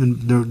come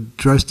and they're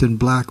dressed in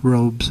black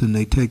robes and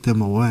they take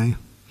them away.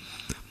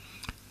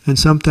 And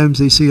sometimes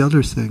they see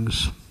other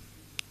things.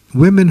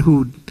 Women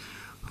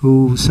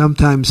who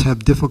sometimes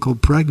have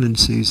difficult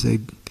pregnancies,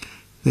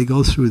 they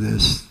go through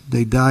this.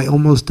 They die,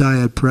 almost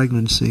die at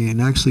pregnancy, and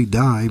actually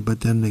die,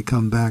 but then they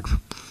come back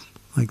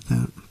like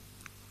that.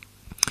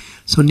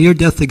 So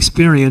near-death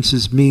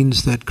experiences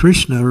means that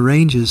Krishna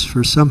arranges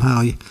for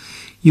somehow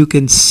you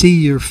can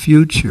see your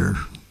future,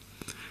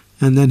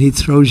 and then he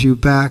throws you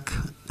back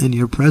in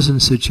your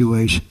present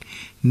situation.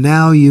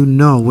 Now you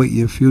know what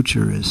your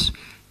future is.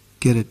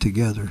 Get it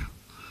together.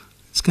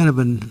 It's kind of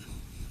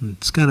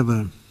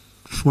a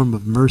form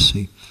of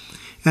mercy.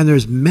 And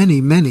there's many,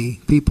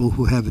 many people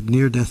who have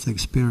near-death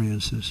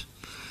experiences,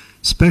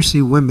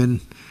 especially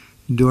women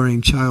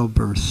during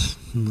childbirth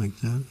and like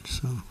that.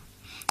 So,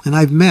 and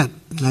I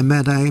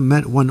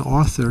met one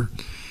author.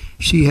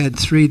 She had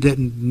 3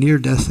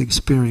 near-death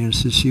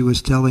experiences. She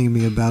was telling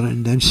me about it,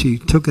 and then she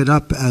took it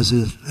up as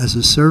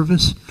a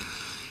service.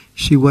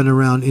 She went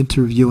around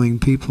interviewing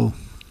people,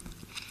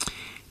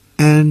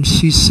 and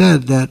she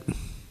said that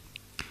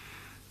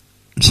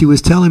she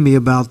was telling me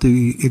about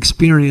the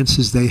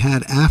experiences they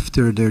had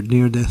after their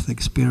near-death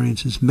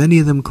experiences. Many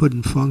of them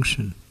couldn't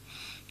function.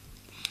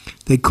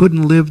 They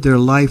couldn't live their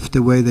life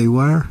the way they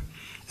were,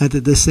 and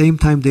at the same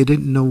time they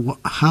didn't know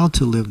how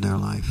to live their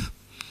life.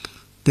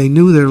 They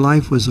knew their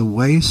life was a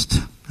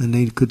waste, and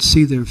they could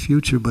see their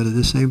future, but at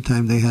the same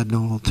time they had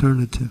no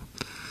alternative.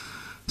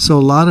 So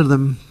a lot of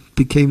them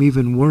became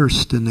even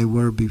worse than they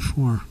were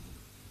before.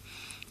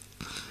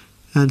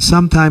 And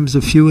sometimes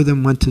a few of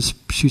them went to,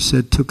 she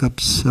said, took up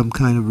some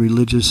kind of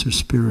religious or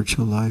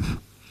spiritual life.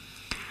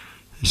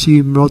 She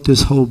wrote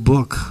this whole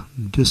book,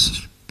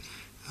 just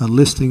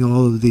listing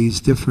all of these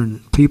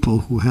different people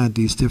who had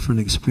these different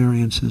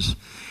experiences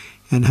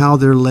and how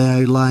their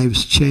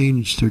lives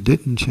changed or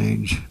didn't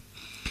change.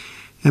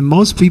 And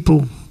most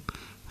people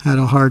had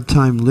a hard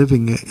time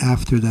living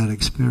after that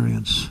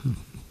experience.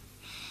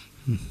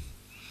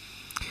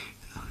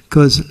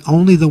 Because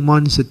only the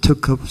ones that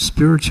took up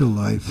spiritual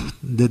life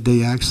did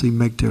they actually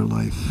make their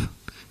life.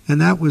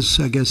 And that was,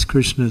 I guess,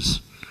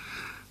 Krishna's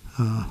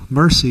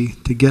mercy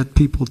to get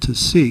people to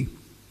see.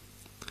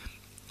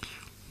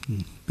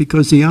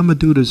 Because the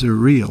Yamadutas are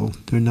real.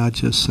 They're not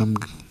just some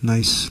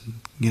nice,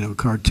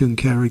 cartoon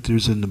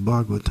characters in the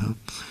Bhagavatam.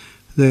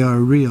 They are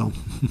real.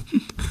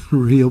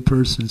 Real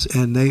persons.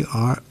 And they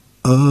are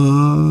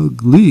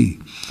ugly.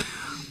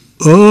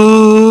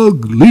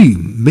 Ugly.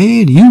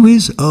 Man, you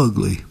is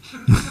ugly.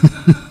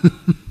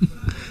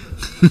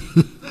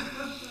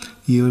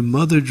 Your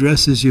mother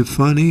dresses you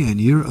funny and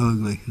you're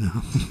ugly.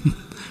 No.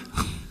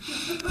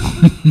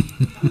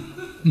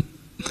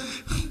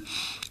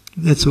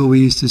 That's what we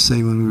used to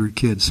say when we were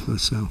kids.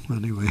 So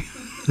anyway.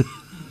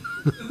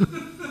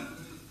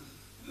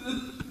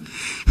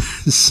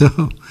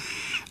 So,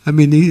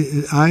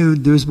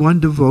 there's one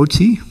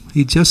devotee.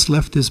 He just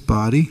left his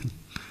body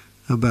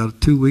about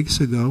 2 weeks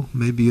ago.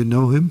 Maybe you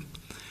know him.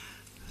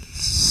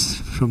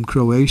 From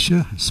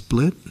Croatia,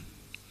 Split.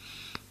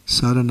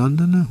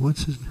 Sadanandana,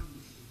 what's his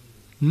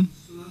name?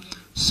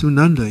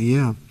 Sunanda,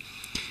 yeah.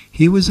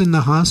 He was in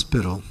the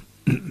hospital,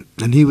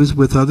 and he was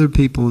with other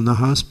people in the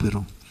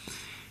hospital.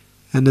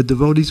 And the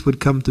devotees would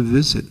come to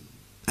visit.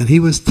 And he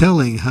was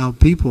telling how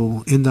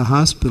people in the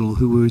hospital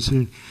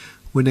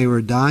when they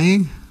were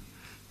dying,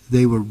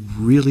 they were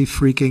really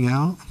freaking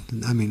out.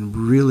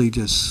 Really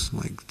just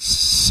like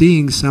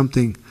seeing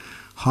something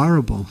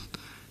horrible.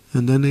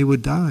 And then they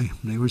would die.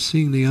 They were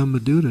seeing the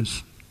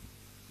Yamadutas.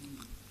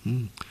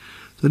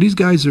 So these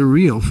guys are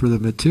real for the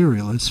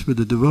material. It's for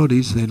the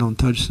devotees. They don't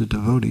touch the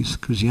devotees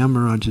because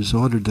Yamaraj has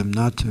ordered them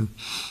not to.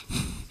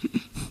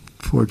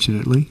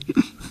 Fortunately.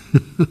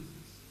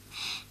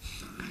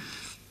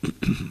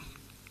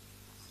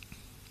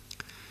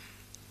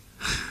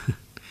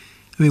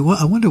 I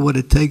wonder what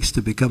it takes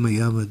to become a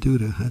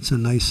Yamaduta. That's a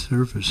nice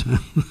service. Huh?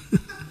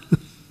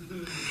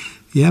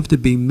 You have to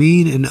be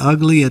mean and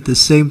ugly at the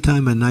same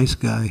time a nice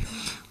guy.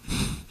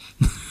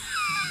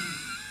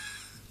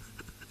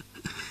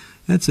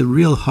 That's a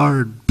real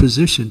hard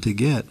position to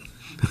get.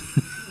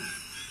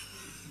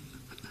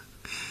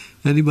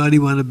 Anybody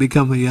want to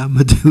become a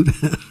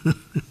Yamaduta?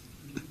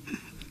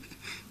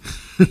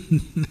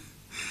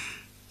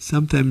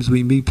 Sometimes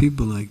we meet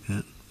people like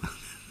that.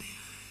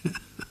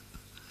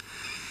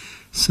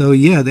 So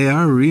yeah, they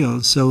are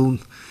real. So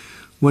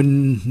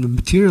when the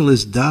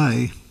materialists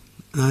die,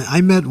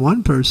 I met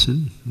one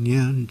person,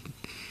 and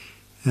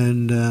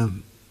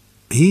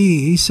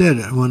he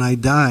said, when I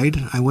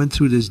died, I went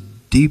through this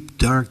deep,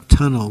 dark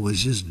tunnel. It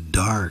was just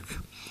dark.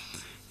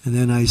 And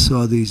then I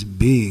saw these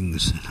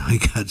beings, and I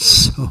got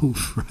so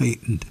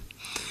frightened.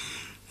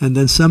 And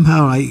then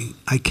somehow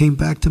I came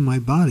back to my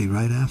body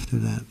right after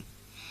that.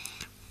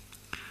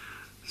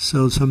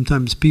 So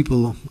sometimes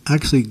people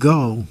actually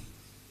go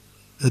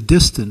a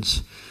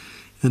distance,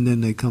 and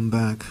then they come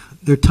back.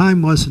 Their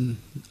time wasn't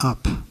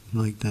up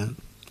like that.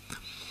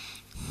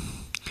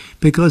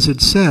 Because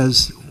it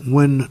says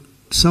when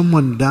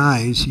someone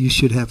dies, you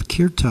should have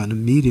kirtan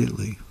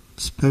immediately.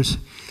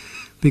 Especially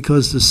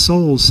because the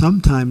soul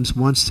sometimes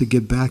wants to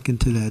get back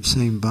into that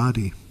same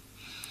body.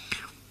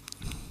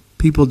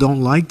 People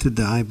don't like to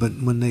die, but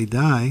when they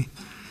die,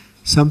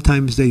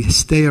 sometimes they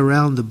stay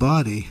around the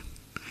body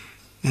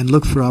and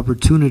look for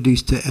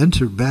opportunities to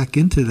enter back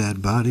into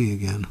that body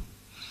again.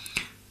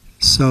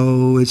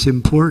 So it's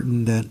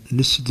important that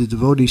the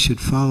devotee should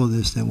follow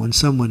this, that when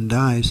someone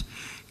dies,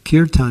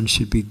 kirtan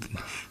should be,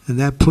 and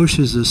that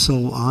pushes the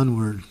soul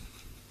onward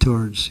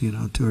towards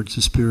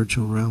the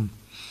spiritual realm.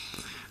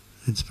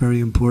 It's very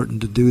important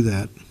to do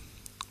that.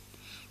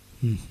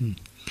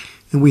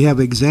 And we have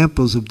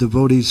examples of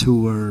devotees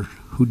who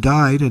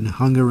died and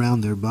hung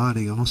around their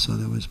body also.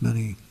 There was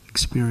many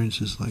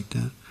experiences like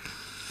that.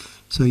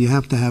 So you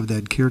have to have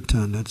that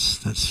kirtan.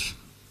 That's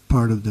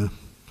part of the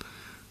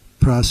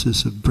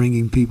process of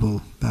bringing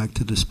people back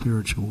to the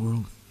spiritual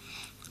world.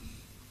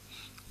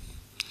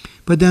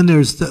 But then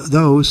there's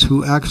those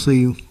who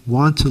actually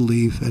want to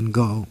leave and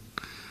go.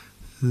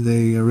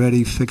 They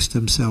already fixed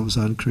themselves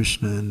on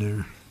Krishna and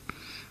they're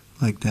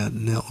like that,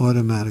 and they'll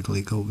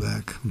automatically go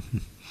back.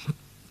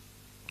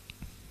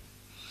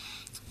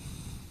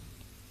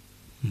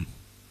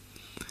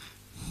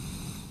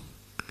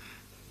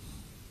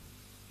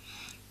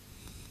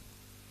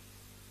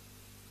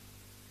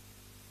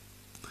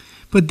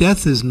 But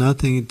death is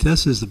nothing.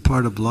 Death is a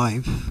part of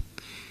life.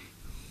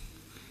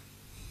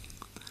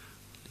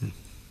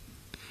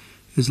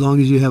 As long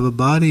as you have a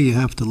body, you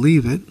have to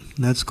leave it.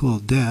 That's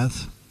called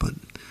death. But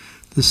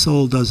the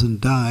soul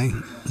doesn't die.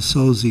 The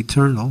soul's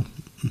eternal.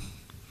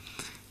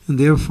 And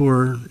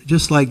therefore,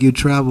 just like you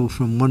travel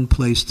from one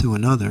place to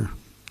another,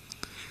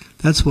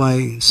 that's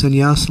why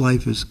sannyas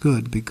life is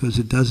good, because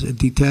it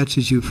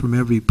detaches you from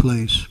every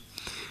place.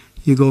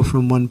 You go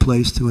from one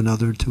place to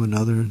another to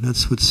another.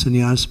 That's what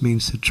sannyas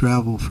means, to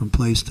travel from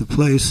place to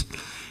place,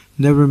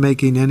 never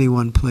making any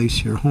one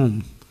place your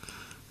home.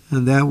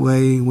 And that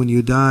way, when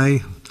you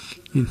die,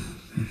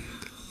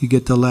 you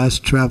get the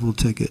last travel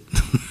ticket,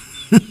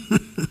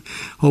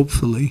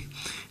 hopefully,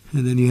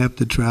 and then you have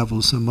to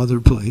travel some other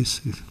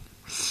place.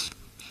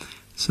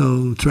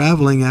 So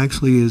traveling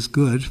actually is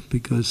good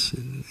because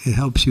it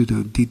helps you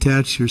to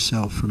detach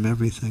yourself from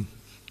everything.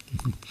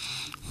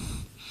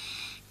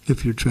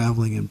 If you're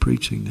traveling and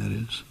preaching, that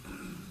is.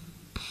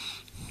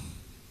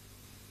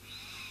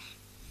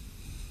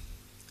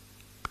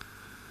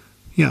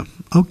 Yeah,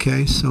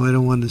 okay, so I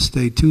don't want to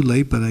stay too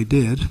late, but I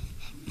did.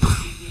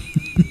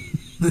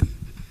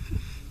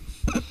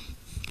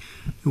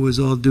 It was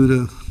all due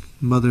to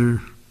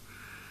Mother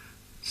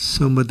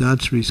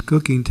Somadatri's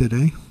cooking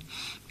today.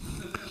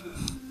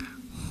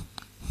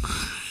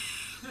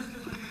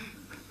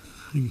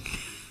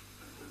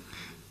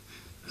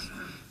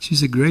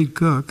 She's a great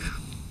cook.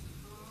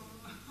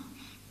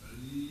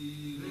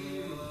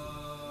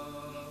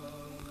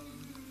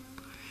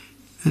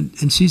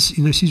 And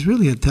she's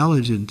really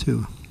intelligent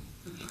too.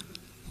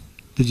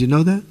 Did you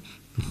know that?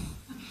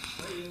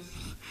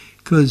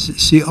 Because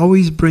she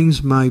always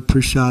brings my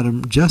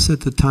prasadam just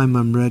at the time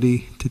I'm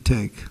ready to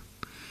take.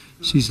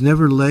 She's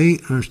never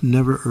late or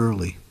never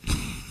early.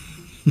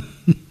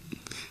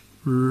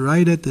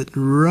 Right at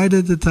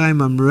the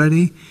time I'm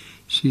ready,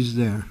 she's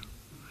there.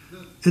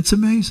 It's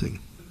amazing.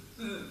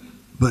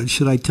 But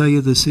should I tell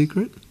you the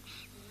secret?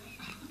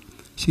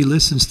 She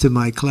listens to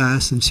my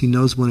class and she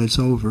knows when it's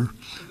over.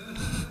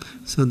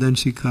 So then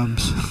she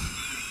comes.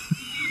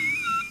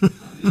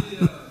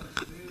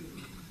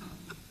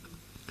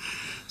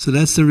 So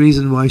that's the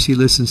reason why she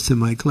listens to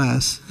my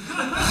class.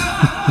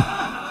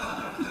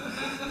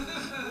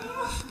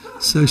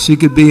 So she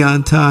could be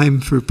on time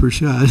for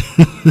prasad.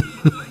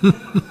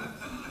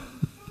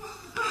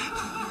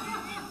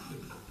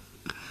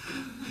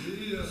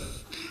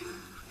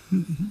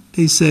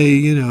 They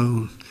say,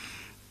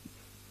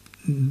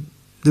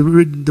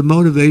 the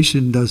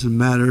motivation doesn't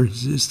matter,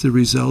 it's the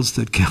results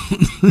that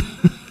count.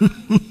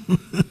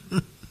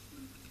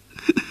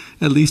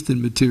 At least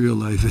in material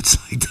life it's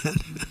like that.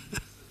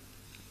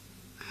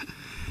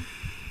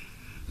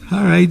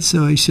 All right,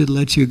 so I should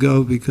let you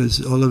go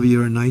because all of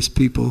you are nice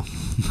people.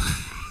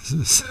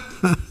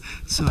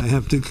 So I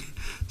have to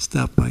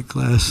stop my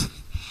class.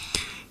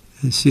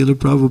 And Srila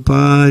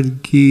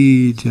Prabhupada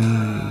ki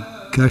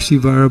jai,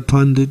 Kasisvara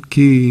Pandit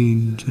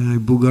ki jai,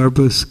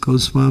 Bhugarbha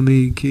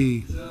Goswami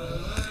ki,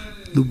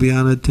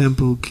 Ljubljana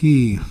Temple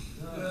ki.